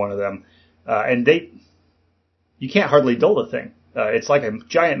knife from one of them. And you can't hardly dull the thing. It's like a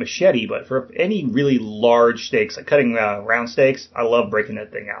giant machete, but for any really large steaks, like cutting round steaks, I love breaking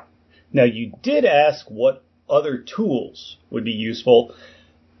that thing out. Now, you did ask what other tools would be useful.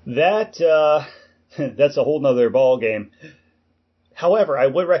 That's a whole nother ball game. However, I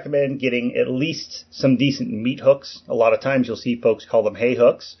would recommend getting at least some decent meat hooks. A lot of times you'll see folks call them hay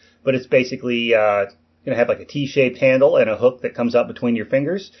hooks, but it's basically going to have like a T-shaped handle and a hook that comes out between your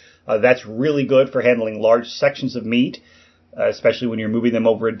fingers. That's really good for handling large sections of meat, especially when you're moving them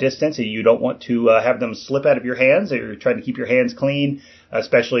over a distance and you don't want to have them slip out of your hands, or you're trying to keep your hands clean,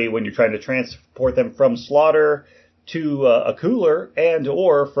 especially when you're trying to transport them from slaughter to a cooler and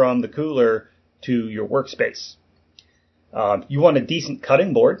or from the cooler to your workspace. You want a decent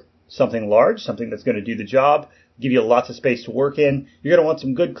cutting board, something large, something that's going to do the job, give you lots of space to work in. You're going to want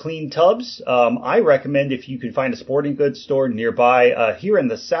some good clean tubs. I recommend if you can find a sporting goods store nearby. Here in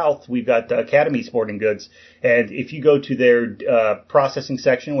the South, we've got Academy Sporting Goods, and if you go to their processing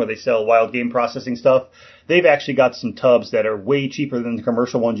section where they sell wild game processing stuff, they've actually got some tubs that are way cheaper than the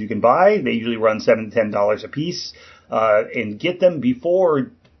commercial ones you can buy. They usually run $7 to $10 a piece. And get them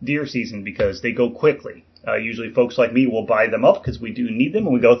before deer season because they go quickly. Usually folks like me will buy them up because we do need them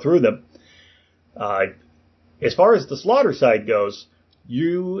and we go through them. As far as the slaughter side goes,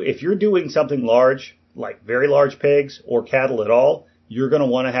 if you're doing something large, like very large pigs or cattle at all, you're going to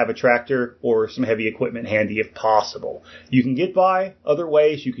want to have a tractor or some heavy equipment handy if possible. You can get by other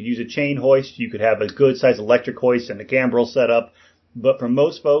ways. You could use a chain hoist. You could have a good size electric hoist and a gambrel set up. But for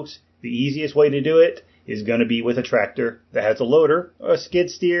most folks, the easiest way to do it is going to be with a tractor that has a loader, or a skid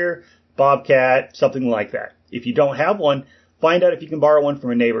steer, bobcat, something like that. If you don't have one, find out if you can borrow one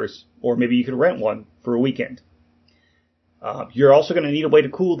from a neighbor's, or maybe you can rent one for a weekend. You're also going to need a way to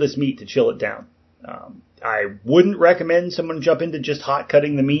cool this meat to chill it down. I wouldn't recommend someone jump into just hot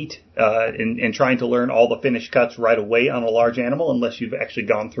cutting the meat and trying to learn all the finished cuts right away on a large animal unless you've actually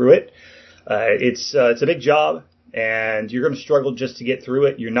gone through it. It's a big job, and you're going to struggle just to get through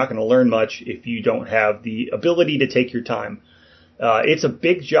it. You're not going to learn much if you don't have the ability to take your time. It's a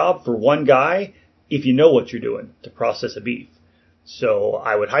big job for one guy if you know what you're doing to process a beef. So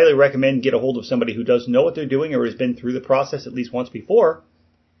I would highly recommend get a hold of somebody who does know what they're doing or has been through the process at least once before,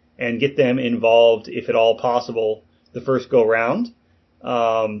 and get them involved, if at all possible, the first go round.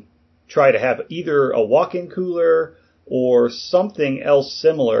 Try to have either a walk-in cooler or something else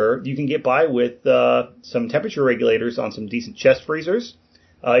similar. You can get by with some temperature regulators on some decent chest freezers.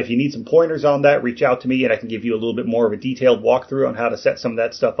 If you need some pointers on that, reach out to me and I can give you a little bit more of a detailed walkthrough on how to set some of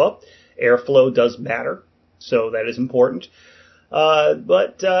that stuff up. Airflow does matter, so that is important.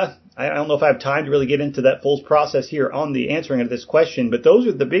 But I don't know if I have time to really get into that full process here on the answering of this question, but those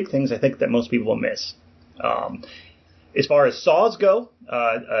are the big things I think that most people will miss. As far as saws go,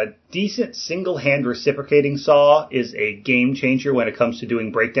 a decent single-hand reciprocating saw is a game changer when it comes to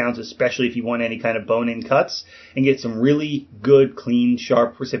doing breakdowns, especially if you want any kind of bone-in cuts, and get some really good, clean,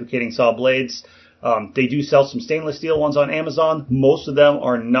 sharp reciprocating saw blades. They do sell some stainless steel ones on Amazon. Most of them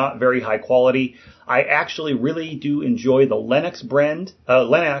are not very high quality. I actually really do enjoy the Lennox brand,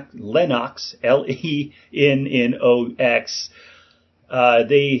 Lennox, L-E-N-N-O-X.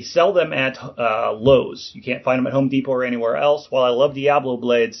 They sell them at Lowe's. You can't find them at Home Depot or anywhere else. While I love Diablo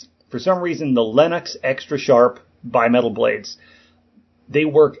blades, for some reason the Lennox Extra Sharp bimetal blades, they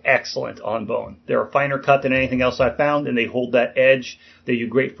work excellent on bone. They're a finer cut than anything else I've found, and they hold that edge. They do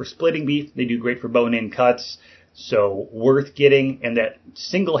great for splitting beef. They do great for bone-in cuts. So worth getting. And that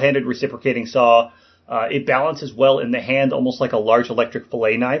single-handed reciprocating saw, it balances well in the hand, almost like a large electric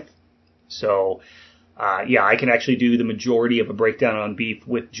fillet knife. So yeah, I can actually do the majority of a breakdown on beef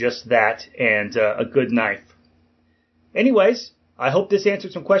with just that and a good knife. Anyways, I hope this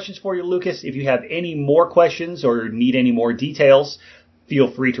answered some questions for you, Lucas. If you have any more questions or need any more details, feel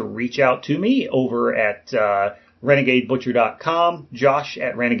free to reach out to me over at renegadebutcher.com, Josh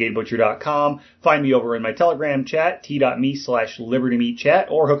at renegadebutcher.com. Find me over in my Telegram chat, t.me/libertymeatchat,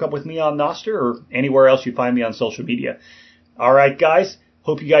 or hook up with me on Nostr or anywhere else you find me on social media. All right, guys.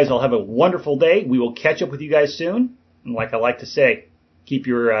 Hope you guys all have a wonderful day. We will catch up with you guys soon. And like I like to say, keep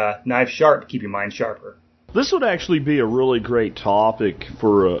your knife sharp, keep your mind sharper. This would actually be a really great topic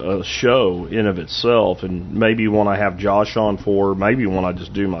for a show in of itself, and maybe one I have Josh on for, maybe one I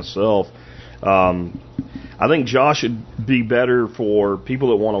just do myself. I think Josh would be better for people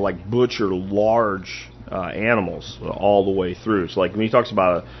that want to like butcher large animals all the way through. So like when he talks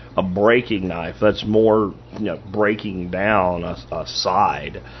about a breaking knife, that's more, you know, breaking down a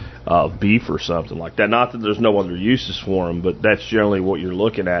side of beef or something like that. Not that there's no other uses for them, but that's generally what you're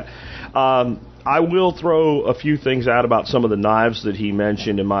looking at. I will throw a few things out about some of the knives that he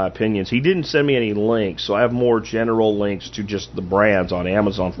mentioned in my opinions. He didn't send me any links, so I have more general links to just the brands on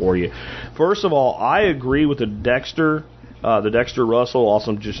Amazon for you. First of all, I agree with the Dexter Russell.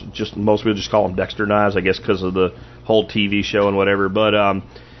 Also, just most people just call them Dexter knives, I guess, because of the whole TV show and whatever. But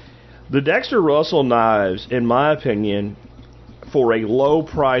the Dexter Russell knives, in my opinion, for a low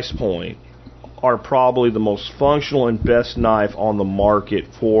price point, are probably the most functional and best knife on the market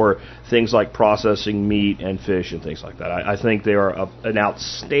for things like processing meat and fish and things like that. I think they are an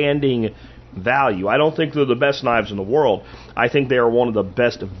outstanding value. I don't think they're the best knives in the world. I think they are one of the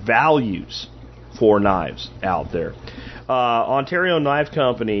best values for knives out there. Ontario Knife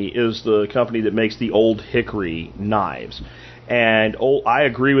Company is the company that makes the Old Hickory knives. And I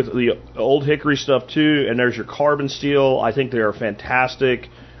agree with the Old Hickory stuff too. And there's your carbon steel. I think they are fantastic.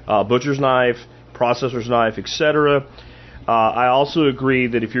 Butcher's knife, processor's knife, etc. I also agree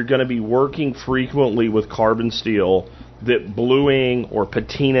that if you're going to be working frequently with carbon steel, that bluing or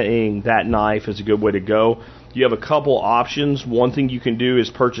patinaing that knife is a good way to go. You have a couple options. One thing you can do is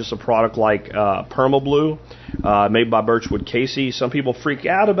purchase a product like PermaBlue, made by Birchwood Casey. Some people freak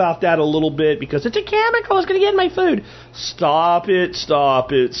out about that a little bit because it's a chemical, it's going to get in my food. Stop it,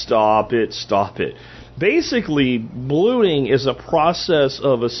 stop it, stop it, stop it. Basically, bluing is a process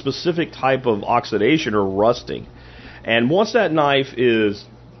of a specific type of oxidation or rusting. And once that knife is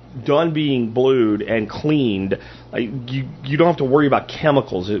done being blued and cleaned, you don't have to worry about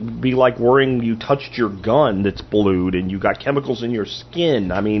chemicals. It would be like worrying you touched your gun that's blued and you got chemicals in your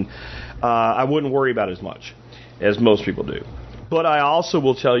skin. I mean, I wouldn't worry about it as much as most people do. But I also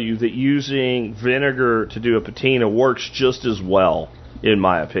will tell you that using vinegar to do a patina works just as well, in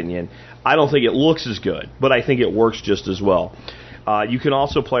my opinion. I don't think it looks as good, but I think it works just as well. You can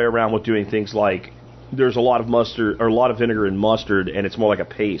also play around with doing things like there's a lot of mustard or a lot of vinegar in mustard, and it's more like a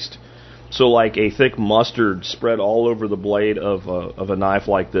paste. So like a thick mustard spread all over the blade of a knife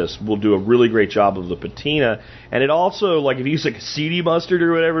like this will do a really great job of the patina. And it also, like if you use like a seedy mustard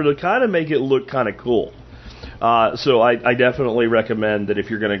or whatever, it'll kind of make it look kind of cool. So I definitely recommend that if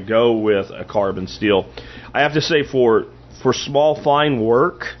you're going to go with a carbon steel. I have to say for for small, fine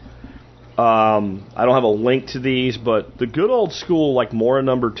work, I don't have a link to these, but the good old school, like Mora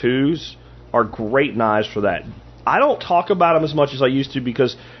number 2s, are great knives for that. I don't talk about them as much as I used to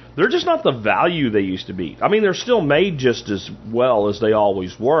because they're just not the value they used to be. I mean, they're still made just as well as they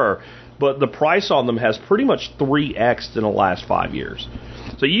always were, but the price on them has pretty much 3x'd in the last 5 years.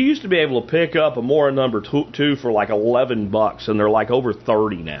 So you used to be able to pick up a Mora number 2 for like $11, and they're like over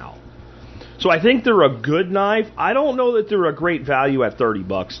 30 now. So I think they're a good knife. I don't know that they're a great value at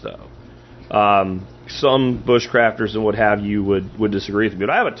 $30 though. Some bushcrafters and what have you would disagree with me,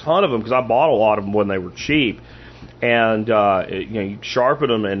 but I have a ton of them because I bought a lot of them when they were cheap. And you sharpen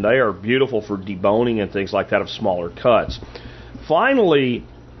them, and they are beautiful for deboning and things like that of smaller cuts. Finally,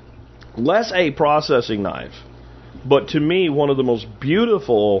 less a processing knife, but to me, one of the most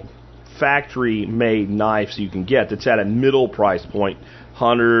beautiful factory-made knives you can get that's at a middle price point,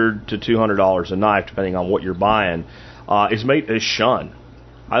 $100 to $200 a knife, depending on what you're buying, is Shun.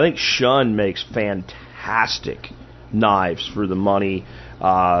 I think Shun makes fantastic knives for the money.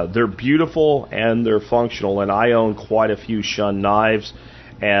 They're beautiful and they're functional, and I own quite a few Shun knives.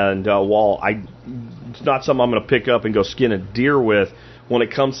 And while it's not something I'm going to pick up and go skin a deer with, when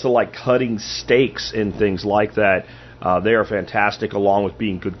it comes to like cutting steaks and things like that, they are fantastic, along with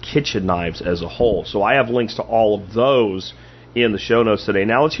being good kitchen knives as a whole. So I have links to all of those in the show notes today.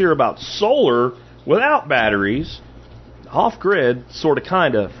 Now let's hear about solar without batteries, off-grid, sort of,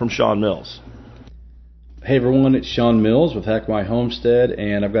 kind of, from Sean Mills. Hey everyone, it's Sean Mills with Hack My Homestead,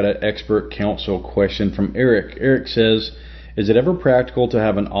 and I've got an expert council question from Eric. Eric says, is it ever practical to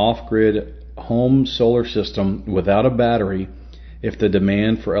have an off-grid home solar system without a battery if the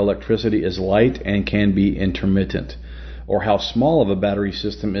demand for electricity is light and can be intermittent? Or how small of a battery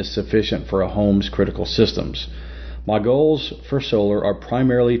system is sufficient for a home's critical systems? My goals for solar are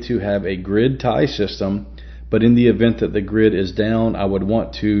primarily to have a grid tie system, but in the event that the grid is down, I would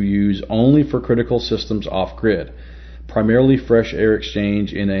want to use only for critical systems off-grid, primarily fresh air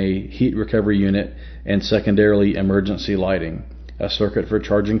exchange in a heat recovery unit, and secondarily emergency lighting, a circuit for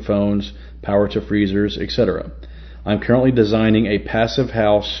charging phones, power to freezers, etc. I'm currently designing a passive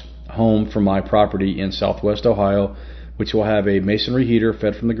house home for my property in southwest Ohio, which will have a masonry heater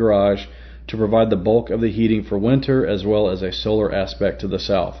fed from the garage to provide the bulk of the heating for winter, as well as a solar aspect to the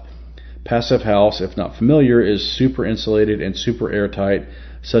south. Passive house, if not familiar, is super insulated and super airtight,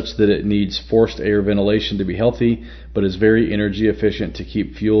 such that it needs forced air ventilation to be healthy, but is very energy efficient to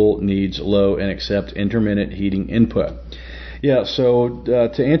keep fuel needs low and accept intermittent heating input. Yeah, so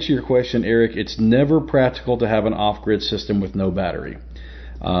to answer your question, Eric, it's never practical to have an off-grid system with no battery.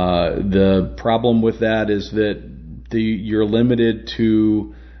 The problem with that is that you're limited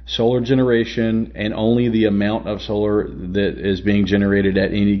to solar generation and only the amount of solar that is being generated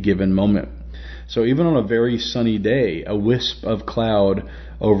at any given moment. So even on a very sunny day, a wisp of cloud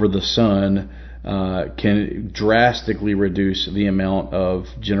over the sun can drastically reduce the amount of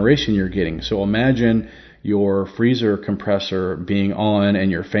generation you're getting. So imagine your freezer compressor being on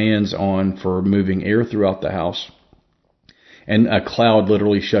and your fans on for moving air throughout the house, and a cloud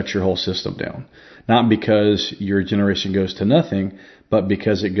literally shuts your whole system down. Not because your generation goes to nothing, but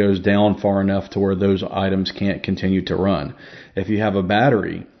because it goes down far enough to where those items can't continue to run. If you have a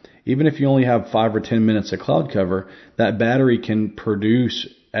battery, even if you only have 5 or 10 minutes of cloud cover, that battery can produce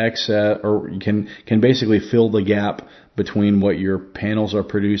excess, or can basically fill the gap between what your panels are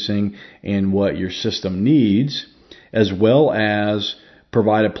producing and what your system needs, as well as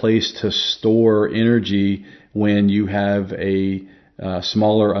provide a place to store energy when you have a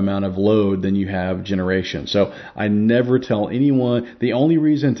smaller amount of load than you have generation. So I never tell anyone, the only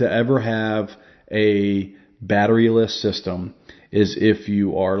reason to ever have a batteryless system is if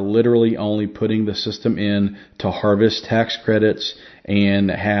you are literally only putting the system in to harvest tax credits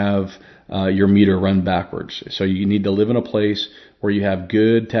and have your meter run backwards. So you need to live in a place where you have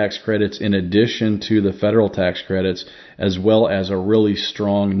good tax credits in addition to the federal tax credits, as well as a really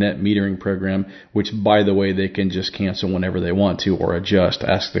strong net metering program, which, by the way, they can just cancel whenever they want to or adjust.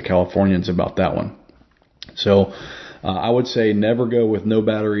 Ask the Californians about that one. So I would say never go with no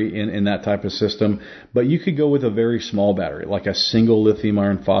battery in that type of system, but you could go with a very small battery, like a single lithium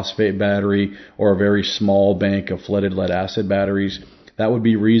iron phosphate battery or a very small bank of flooded lead acid batteries. That would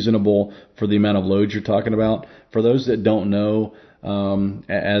be reasonable for the amount of load you're talking about. For those that don't know,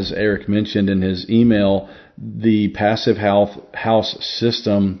 as Eric mentioned in his email, the passive house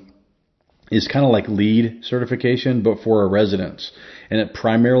system is kind of like LEED certification, but for a residence. And it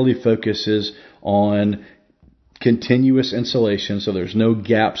primarily focuses on continuous insulation, so there's no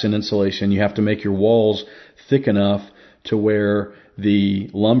gaps in insulation. You have to make your walls thick enough to where the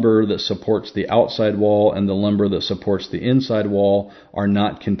lumber that supports the outside wall and the lumber that supports the inside wall are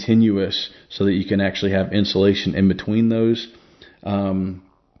not continuous, so that you can actually have insulation in between those.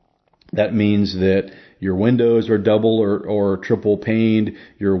 That means that your windows are double or triple paned.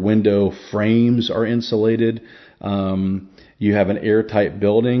 Your window frames are insulated. You have an airtight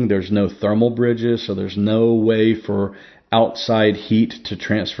building. There's no thermal bridges, so there's no way for outside heat to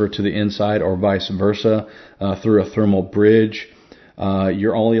transfer to the inside or vice versa through a thermal bridge.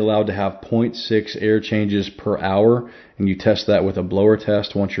 You're only allowed to have 0.6 air changes per hour, and you test that with a blower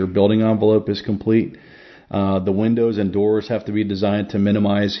test once your building envelope is complete. The windows and doors have to be designed to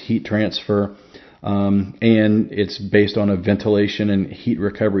minimize heat transfer, and it's based on a ventilation and heat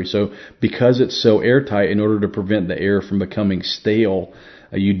recovery. So because it's so airtight, in order to prevent the air from becoming stale,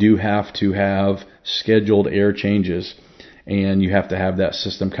 you do have to have scheduled air changes, and you have to have that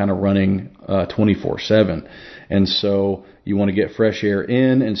system kind of running 24/7. And so you want to get fresh air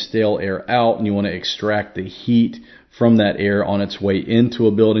in and stale air out, and you want to extract the heat from that air on its way into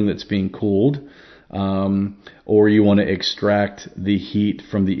a building that's being cooled. Or you want to extract the heat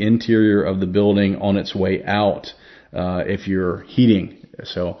from the interior of the building on its way out if you're heating.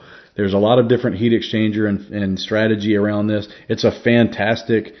 So there's a lot of different heat exchanger and strategy around this. It's a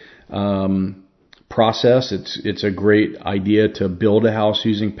fantastic process. It's a great idea to build a house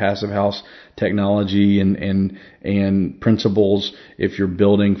using passive house technology and principles if you're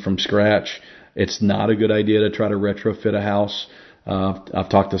building from scratch. It's not a good idea to try to retrofit a house. I've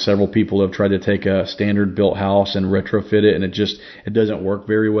talked to several people who have tried to take a standard built house and retrofit it, and it doesn't work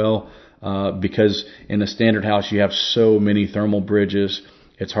very well because in a standard house you have so many thermal bridges.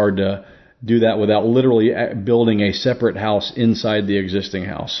 It's hard to do that without literally building a separate house inside the existing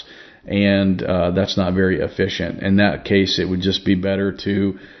house, and that's not very efficient. In that case, it would just be better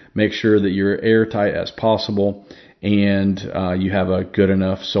to make sure that you're airtight as possible and you have a good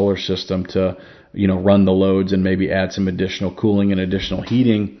enough solar system to run the loads and maybe add some additional cooling and additional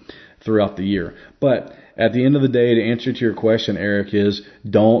heating throughout the year. But at the end of the day, to answer to your question, Eric, is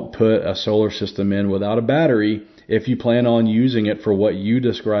don't put a solar system in without a battery if you plan on using it for what you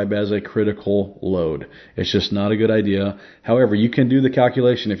describe as a critical load. It's just not a good idea. However, you can do the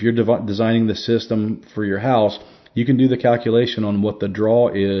calculation. If you're designing the system for your house, you can do the calculation on what the draw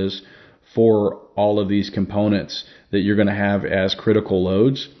is for all of these components that you're going to have as critical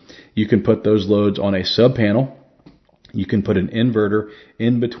loads. You can put those loads on a sub panel. You can put an inverter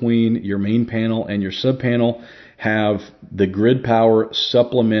in between your main panel and your sub panel, have the grid power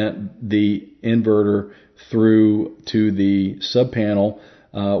supplement the inverter through to the sub panel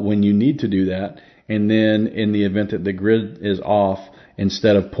when you need to do that. And then in the event that the grid is off,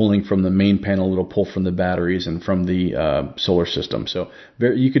 instead of pulling from the main panel, it'll pull from the batteries and from the solar system. So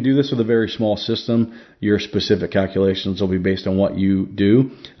you could do this with a very small system. Your specific calculations will be based on what you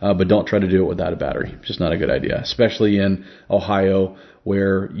do, but don't try to do it without a battery. It's just not a good idea, especially in Ohio,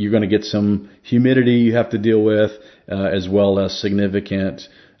 where you're going to get some humidity you have to deal with, as well as significant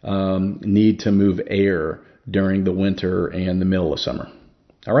need to move air during the winter and the middle of summer.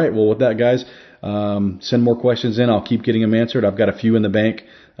 All right, well, with that, guys, send more questions in. I'll keep getting them answered. I've got a few in the bank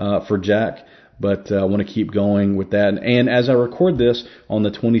for Jack, but I want to keep going with that. And as I record this on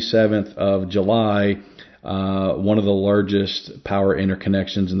the 27th of July, one of the largest power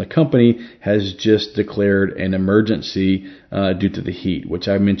interconnections in the company has just declared an emergency due to the heat, which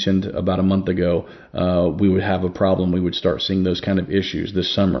I mentioned about a month ago. We would have a problem. We would start seeing those kind of issues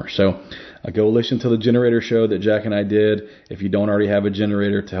this summer. So go listen to the generator show that Jack and I did if you don't already have a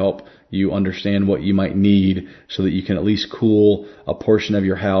generator, to help you understand what you might need so that you can at least cool a portion of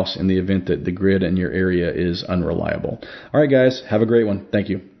your house in the event that the grid in your area is unreliable. All right, guys, have a great one. Thank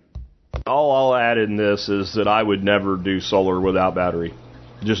you. All I'll add in this is that I would never do solar without battery.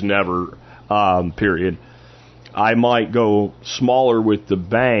 Just never, period. I might go smaller with the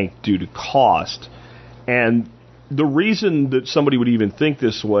bank due to cost. And the reason that somebody would even think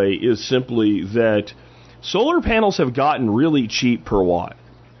this way is simply that solar panels have gotten really cheap per watt.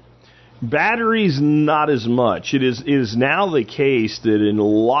 Batteries, not as much. It is now the case that in a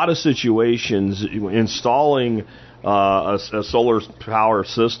lot of situations, installing a solar power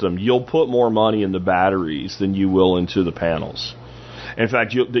system, you'll put more money in the batteries than you will into the panels. In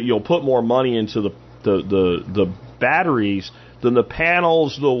fact, you'll put more money into the batteries than the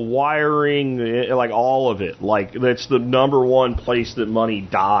panels, the wiring, like all of it. Like, that's the number one place that money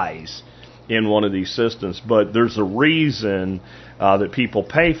dies in one of these systems. But there's a reason that people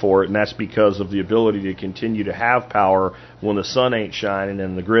pay for it, and that's because of the ability to continue to have power when the sun ain't shining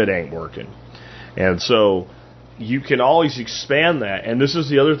and the grid ain't working. And so you can always expand that. And this is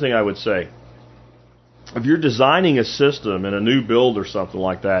the other thing I would say. if you're designing a system in a new build or something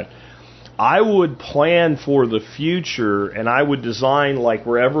like that, I would plan for the future, and I would design like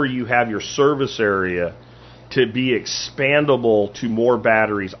wherever you have your service area to be expandable to more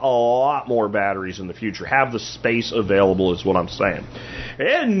batteries, a lot more batteries in the future. Have the space available is what I'm saying.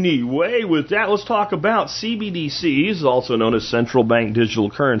 Anyway, with that, let's talk about CBDCs, also known as central bank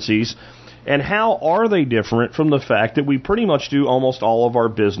digital currencies, and how are they different from the fact that we pretty much do almost all of our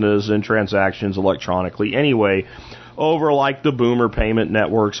business and transactions electronically anyway, over like the Boomer payment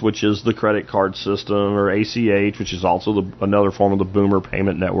networks, which is the credit card system, or ACH, which is also another form of the Boomer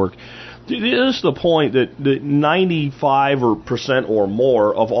payment network. It is the point that 95% or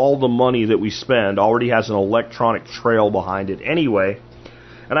more of all the money that we spend already has an electronic trail behind it anyway.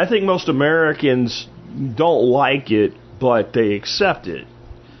 And I think most Americans don't like it, but they accept it.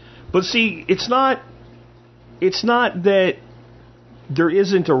 But see, it's not that there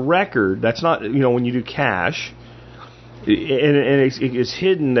isn't a record. That's not, when you do cash, and it's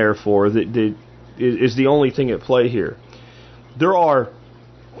hidden, therefore, that is the only thing at play here. There are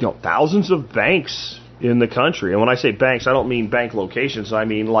thousands of banks in the country. And when I say banks, I don't mean bank locations. I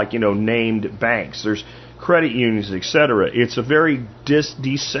mean named banks. There's credit unions, etc. It's a very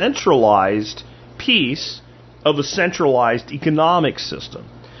decentralized piece of a centralized economic system.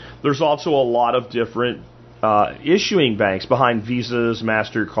 There's also a lot of different issuing banks behind Visas,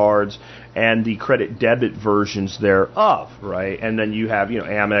 MasterCards, and the credit debit versions thereof, right? And then you have,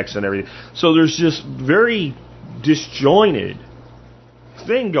 Amex and everything. So there's just very disjointed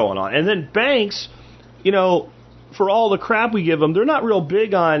thing going on. And then banks, for all the crap we give them, they're not real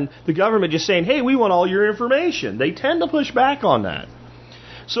big on the government just saying, hey, we want all your information. They tend to push back on that.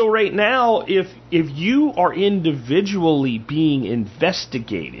 So right now, if you are individually being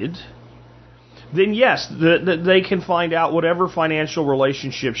investigated, then yes, they can find out whatever financial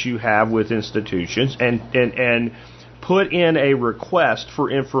relationships you have with institutions and put in a request for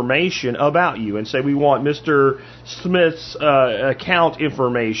information about you and say, we want Mr. Smith's account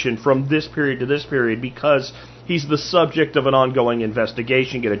information from this period to this period because he's the subject of an ongoing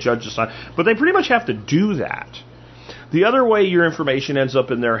investigation, get a judge to sign. But they pretty much have to do that. The other way your information ends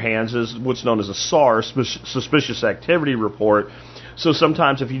up in their hands is what's known as a SAR, Suspicious Activity Report. So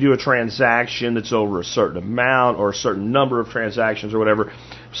sometimes if you do a transaction that's over a certain amount or a certain number of transactions or whatever,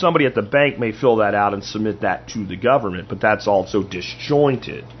 somebody at the bank may fill that out and submit that to the government, but that's also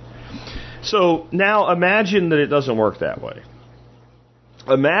disjointed. So now imagine that it doesn't work that way.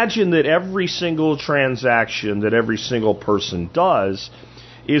 Imagine that every single transaction that every single person does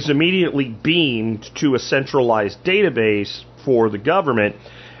is immediately beamed to a centralized database for the government,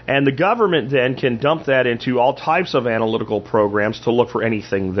 and the government then can dump that into all types of analytical programs to look for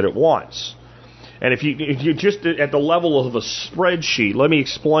anything that it wants. And if you just at the level of a spreadsheet, let me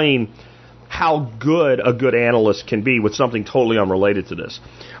explain how good a good analyst can be with something totally unrelated to this.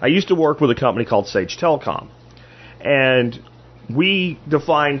 I used to work with a company called Sage Telecom, and we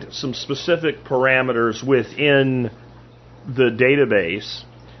defined some specific parameters within the database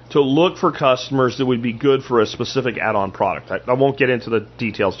to look for customers that would be good for a specific add-on product. I won't get into the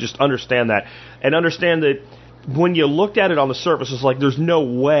details, just understand that. And understand that when you looked at it on the surface, it's like there's no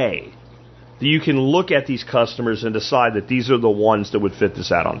way that you can look at these customers and decide that these are the ones that would fit this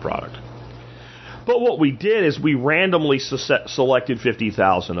add-on product. But what we did is we randomly selected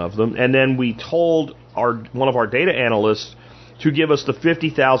 50,000 of them, and then we told one of our data analysts to give us the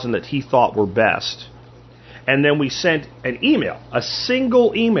 50,000 that he thought were best. And then we sent an email, a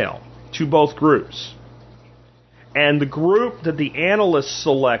single email, to both groups. And the group that the analyst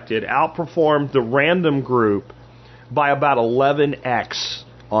selected outperformed the random group by about 11x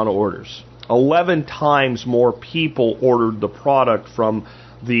on orders. 11 times more people ordered the product from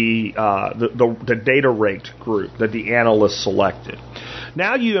the data raked group that the analyst selected.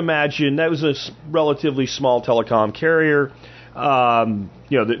 Now you imagine that was a relatively small telecom carrier.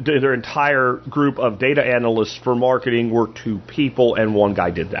 Their entire group of data analysts for marketing were 2 people, and one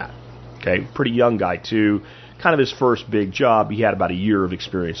guy did that. Okay, pretty young guy too. Kind of his first big job. He had about a year of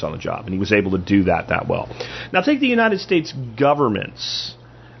experience on the job, and he was able to do that well. Now take the United States government's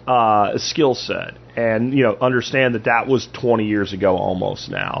skill set, and understand that was 20 years ago almost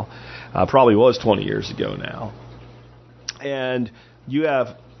now. Probably was 20 years ago now. And you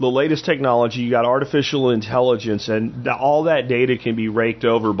have the latest technology, you got artificial intelligence, and all that data can be raked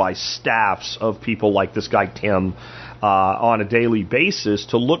over by staffs of people like this guy Tim on a daily basis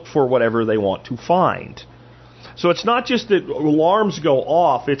to look for whatever they want to find. So it's not just that alarms go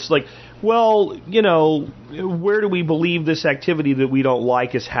off, it's like, well, where do we believe this activity that we don't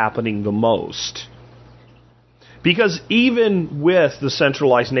like is happening the most? Because even with the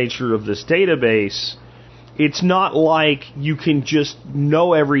centralized nature of this database, it's not like you can just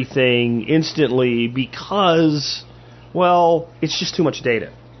know everything instantly because, well, it's just too much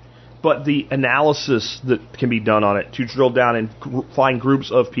data. But the analysis that can be done on it to drill down and find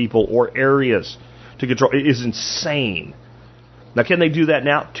groups of people or areas to control is insane. Now, can they do that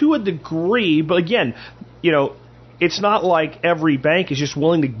now? To a degree, but again, it's not like every bank is just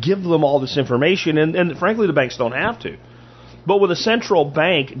willing to give them all this information, and frankly, the banks don't have to. But with a central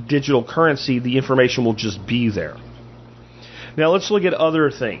bank digital currency, the information will just be there. Now, let's look at other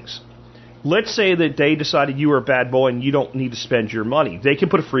things. Let's say that they decided you were a bad boy and you don't need to spend your money. They can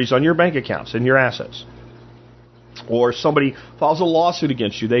put a freeze on your bank accounts and your assets. Or somebody files a lawsuit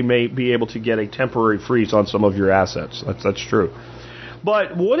against you, they may be able to get a temporary freeze on some of your assets. That's true.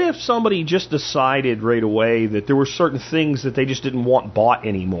 But what if somebody just decided right away that there were certain things that they just didn't want bought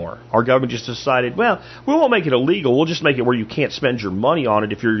anymore? Our government just decided, well, we won't make it illegal. We'll just make it where you can't spend your money on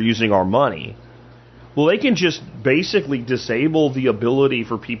it if you're using our money. Well, they can just basically disable the ability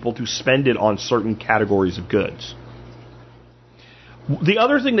for people to spend it on certain categories of goods. The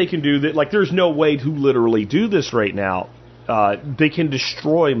other thing they can do, that there's no way to literally do this right now, they can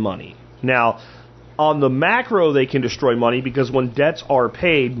destroy money. Now, on the macro, they can destroy money because when debts are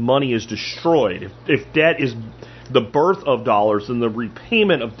paid, money is destroyed. If debt is the birth of dollars, then the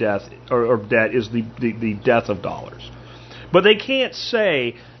repayment of debt is the death of dollars. But they can't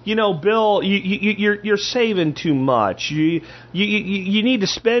say, Bill, you're saving too much. You need to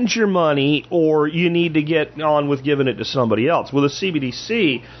spend your money, or you need to get on with giving it to somebody else. With a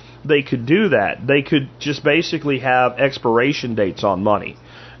CBDC, they could do that. They could just basically have expiration dates on money.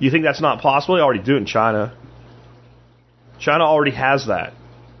 You think that's not possible? They already do it in China. China already has that.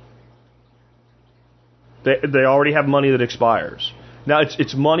 They already have money that expires. Now,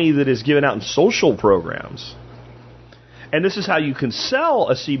 it's money that is given out in social programs. And this is how you can sell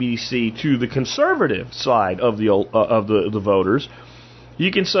a CBDC to the conservative side of the voters.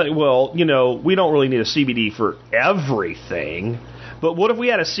 You can say, well, we don't really need a CBD for everything. But what if we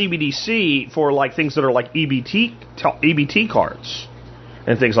had a CBDC for things that are like EBT cards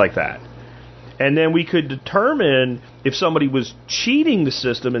and things like that? And then we could determine if somebody was cheating the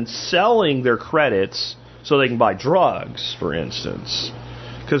system and selling their credits so they can buy drugs, for instance.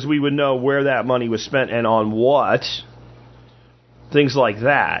 Because we would know where that money was spent and on what. Things like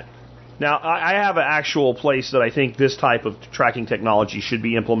that. Now, I have an actual place that I think this type of tracking technology should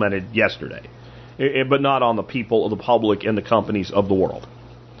be implemented yesterday. But not on the people, the public, and the companies of the world.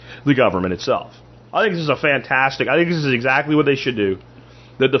 The government itself. I think this is exactly what they should do.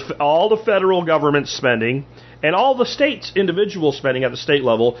 That all the federal government spending and all the states' individual spending at the state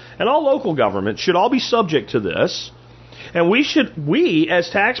level and all local government should all be subject to this. And we as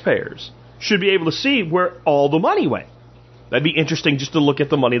taxpayers should be able to see where all the money went. That'd be interesting just to look at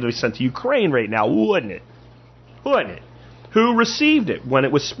the money that we sent to Ukraine right now, wouldn't it? Wouldn't it? Who received it when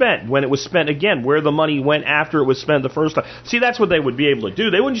it was spent? When it was spent again? Where the money went after it was spent the first time? See, that's what they would be able to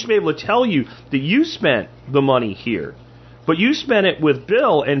do. They wouldn't just be able to tell you that you spent the money here. But you spent it with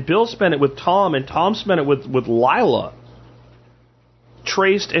Bill, and Bill spent it with Tom, and Tom spent it with Lila.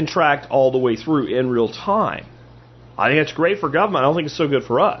 Traced and tracked all the way through in real time. I think it's great for government. I don't think it's so good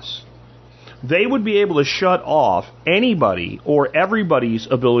for us. They would be able to shut off anybody or everybody's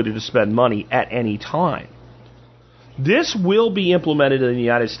ability to spend money at any time. This will be implemented in the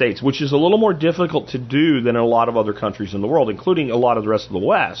United States, which is a little more difficult to do than in a lot of other countries in the world, including a lot of the rest of the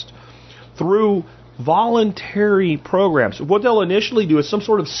West, through voluntary programs. What they'll initially do is some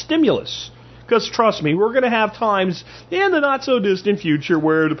sort of stimulus. Because trust me, we're going to have times in the not-so-distant future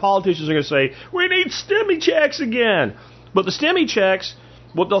where the politicians are going to say, we need stimmy checks again. But the stimmy checks,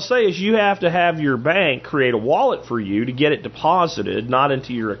 what they'll say is you have to have your bank create a wallet for you to get it deposited, not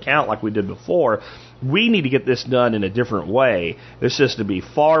into your account like we did before. We need to get this done in a different way. This is to be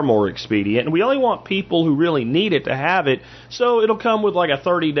far more expedient. And we only want people who really need it to have it, so it'll come with like a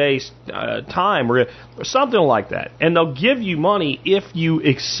 30-day time or something like that. And they'll give you money if you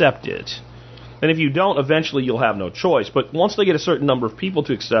accept it. And if you don't, eventually you'll have no choice. But once they get a certain number of people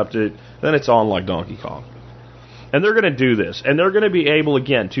to accept it, then it's on like Donkey Kong. And they're going to do this. And they're going to be able,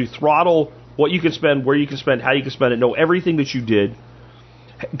 again, to throttle what you can spend, where you can spend, how you can spend it, know everything that you did,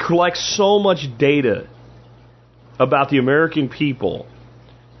 collect so much data about the American people,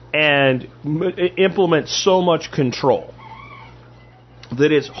 and implement so much control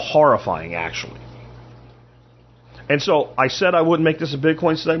that it's horrifying, actually. And so I said I wouldn't make this a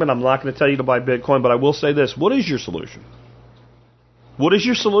Bitcoin segment. I'm not going to tell you to buy Bitcoin, but I will say this. What is your solution? What is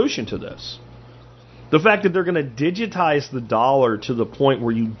your solution to this? The fact that they're going to digitize the dollar to the point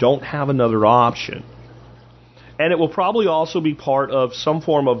where you don't have another option. And it will probably also be part of some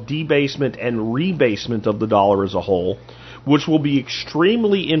form of debasement and rebasement of the dollar as a whole, which will be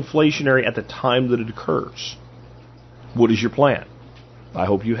extremely inflationary at the time that it occurs. What is your plan? I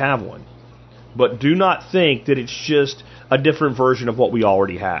hope you have one. But do not think that it's just a different version of what we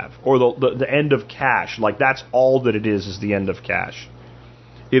already have, or the end of cash. Like, that's all that it is the end of cash.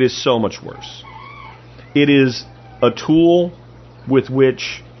 It is so much worse. It is a tool with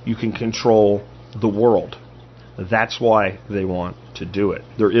which you can control the world. That's why they want to do it.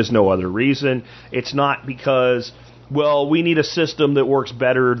 There is no other reason. It's not because, well, we need a system that works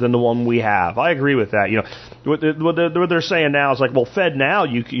better than the one we have. I agree with that. You know, what they're saying now is like, well,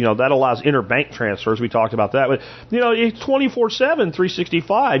 FedNow, you know, that allows interbank transfers. We talked about that. But, you know, 24/7,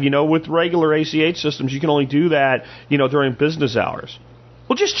 365, you know, with regular ACH systems, you can only do that, you know, during business hours.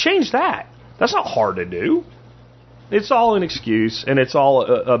 Well, just change that. That's not hard to do. It's all an excuse, and it's all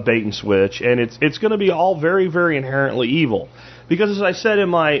a bait and switch, and it's going to be all very, very inherently evil. Because as I said in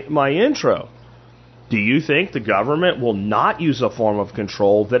my intro, do you think the government will not use a form of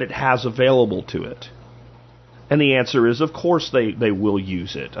control that it has available to it? And the answer is, of course they will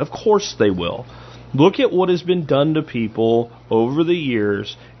use it. Of course they will. Look at what has been done to people over the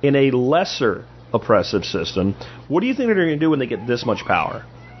years in a lesser oppressive system. What do you think they're going to do when they get this much power?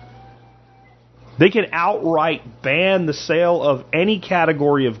 They can outright ban the sale of any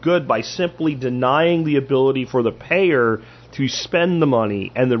category of good by simply denying the ability for the payer to spend the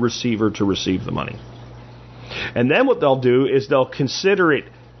money and the receiver to receive the money. And then what they'll do is they'll consider it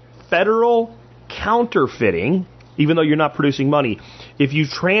federal counterfeiting, even though you're not producing money, if you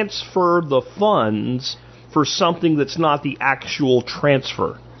transfer the funds for something that's not the actual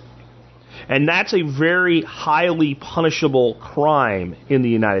transfer. And that's a very highly punishable crime in the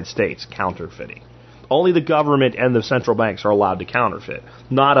United States, counterfeiting. Only the government and the central banks are allowed to counterfeit,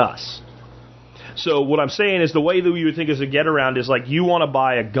 not us. So what I'm saying is the way that we would think is a get around is like, you want to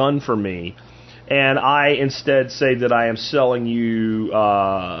buy a gun from me, and I instead say that I am selling you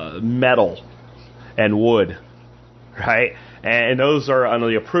metal and wood, right? And those are under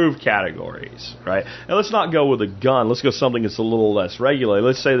the approved categories, right? And let's not go with a gun. Let's go something that's a little less regulated.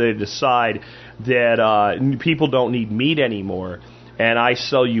 Let's say they decide that people don't need meat anymore, and I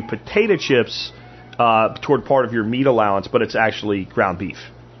sell you potato chips toward part of your meat allowance, but it's actually ground beef.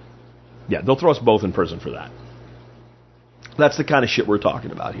 Yeah, they'll throw us both in prison for that. That's the kind of shit we're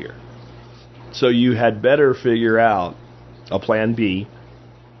talking about here. So you had better figure out a plan B,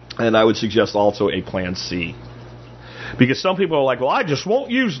 and I would suggest also a plan C. Because some people are like, well, I just won't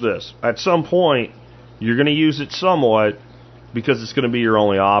use this. At some point, you're going to use it somewhat because it's going to be your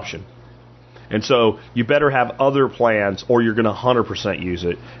only option. And so you better have other plans or you're going to 100% use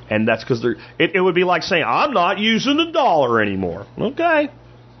it. And that's because it would be like saying, I'm not using the dollar anymore. Okay.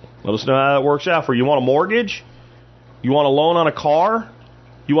 Let us know how that works out for you. You want a mortgage? You want a loan on a car?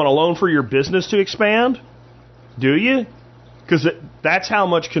 You want a loan for your business to expand? Do you? Because that's how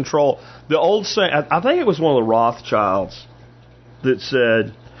much control. The old saying, I think it was one of the Rothschilds that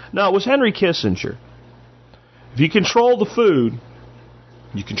said, no, it was Henry Kissinger. If you control the food,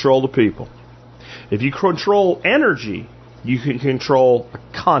 you control the people. If you control energy, you can control a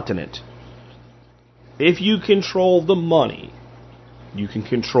continent. If you control the money, you can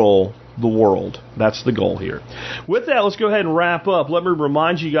control the world. That's the goal here. With that, let's go ahead and wrap up. Let me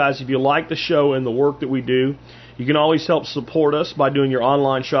remind you guys, if you like the show and the work that we do, you can always help support us by doing your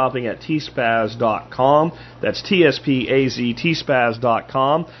online shopping at tspaz.com. That's TSPAZ,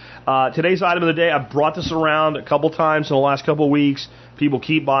 tspaz.com. Today's item of the day, I brought this around a couple times in the last couple of weeks. People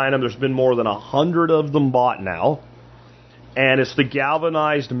keep buying them. There's been more than 100 of them bought now. And it's the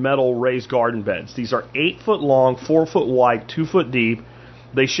galvanized metal raised garden beds. These are 8 foot long, 4 foot wide, 2 foot deep.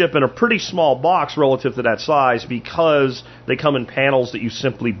 They ship in a pretty small box relative to that size because they come in panels that you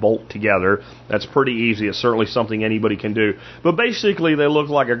simply bolt together. That's pretty easy. It's certainly something anybody can do. But basically, they look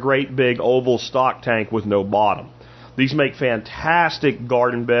like a great big oval stock tank with no bottom. These make fantastic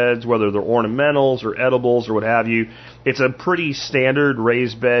garden beds, whether they're ornamentals or edibles or what have you. It's a pretty standard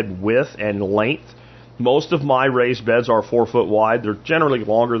raised bed width and length. Most of my raised beds are 4 foot wide. They're generally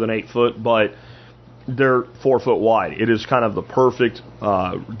longer than 8 foot, but they're 4 foot wide. It is kind of the perfect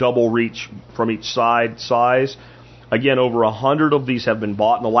double reach from each side size. Again, over 100 of these have been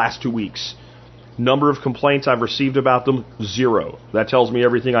bought in the last 2 weeks. Number of complaints I've received about them, 0. That tells me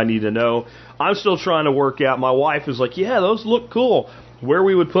everything I need to know. I'm still trying to work out. My wife is like, yeah, those look cool. Where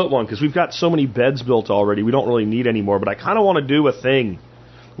we would put one, because we've got so many beds built already. We don't really need any more, but I kind of want to do a thing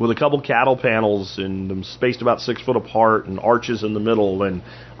with a couple cattle panels and them spaced about 6 foot apart and arches in the middle, and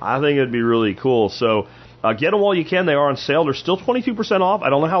I think it'd be really cool. So get them while you can. They are on sale. They're still 22% off. I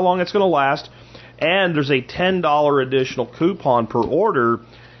don't know how long it's going to last. and there's a $10 additional coupon per order.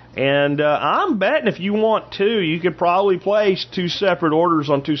 And I'm betting if you want to, you could probably place 2 separate orders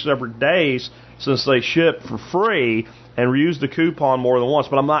on 2 separate days since they ship for free and reuse the coupon more than once.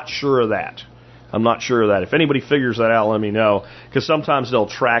 But I'm not sure of that. If anybody figures that out, let me know, because sometimes they'll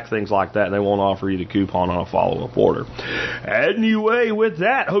track things like that and they won't offer you the coupon on a follow-up order. Anyway, with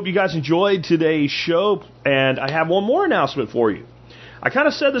that, hope you guys enjoyed today's show, and I have one more announcement for you. I kind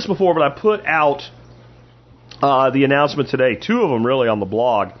of said this before, but I put out the announcement today, 2 of them really on the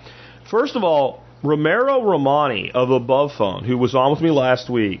blog. First of all, Romero Romani of Above Phone, who was on with me last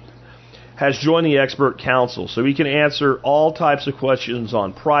week, has joined the expert council, so he can answer all types of questions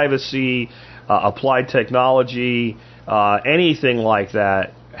on privacy, applied technology, anything like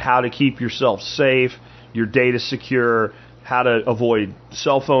that, how to keep yourself safe, your data secure, how to avoid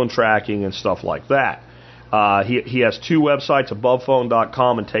cell phone tracking and stuff like that. He has 2 websites,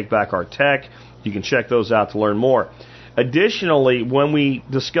 abovephone.com and Take Back Our Tech. You can check those out to learn more. Additionally, when we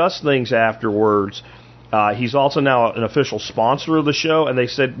discuss things afterwards, he's also now an official sponsor of the show, and they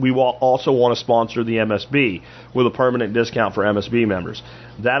said we will also want to sponsor the MSB with a permanent discount for MSB members.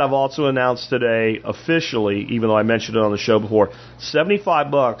 That I've also announced today officially, even though I mentioned it on the show before,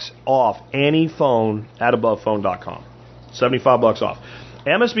 $75 off any phone at abovephone.com. $75 off.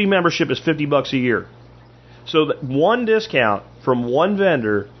 MSB membership is $50 a year. So that one discount from one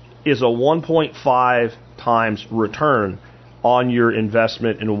vendor is a 1.5 times return on your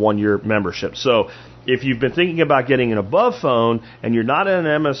investment in a 1-year membership. So if you've been thinking about getting an Above Phone and you're not an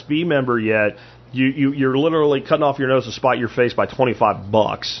MSB member yet, you're literally cutting off your nose to spite your face by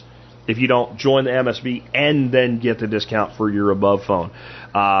 $25 if you don't join the MSB and then get the discount for your Above Phone.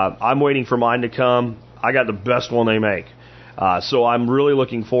 I'm waiting for mine to come. I got the best one they make. So I'm really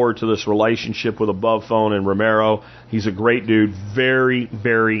looking forward to this relationship with Above Phone and Romero. He's a great dude, very,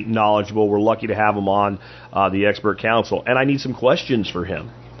 very knowledgeable. We're lucky to have him on the Expert Council. And I need some questions for him.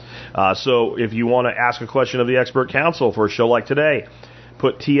 So if you want to ask a question of the Expert Council for a show like today,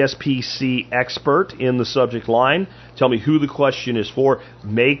 put TSPC Expert in the subject line. Tell me who the question is for.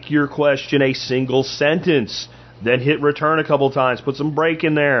 Make your question a single sentence. Then hit return a couple times. Put some break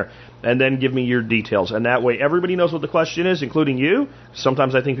in there. And then give me your details. And that way everybody knows what the question is, including you.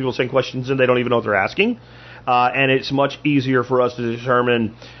 Sometimes I think people send questions and they don't even know what they're asking. And it's much easier for us to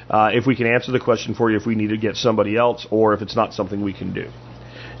determine if we can answer the question for you, if we need to get somebody else, or if it's not something we can do.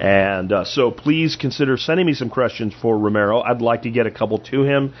 And so please consider sending me some questions for Romero. I'd like to get a couple to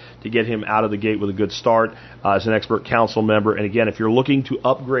him to get him out of the gate with a good start as an Expert Council member. And again, if you're looking to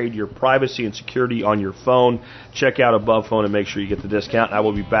upgrade your privacy and security on your phone, check out Above Phone and make sure you get the discount. I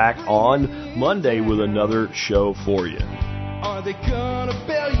will be back on Monday with another show for you. Are they gonna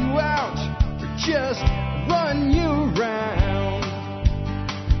bail you out or just run you around?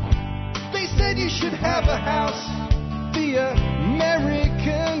 They said you should have a house the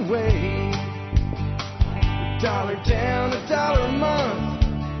American way. $1 down, $1 a month,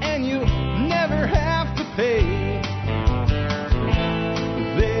 and you'll never have to pay.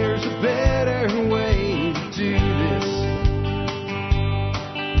 There's a better way to do this.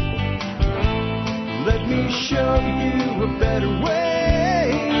 Let me show you a better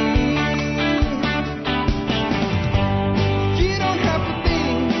way. You don't have to be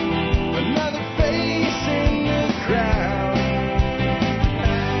another face in the crowd.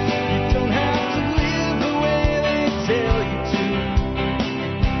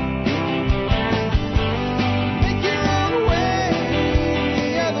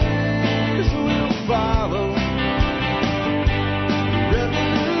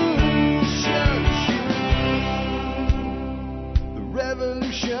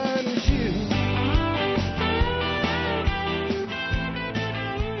 Revolution is you.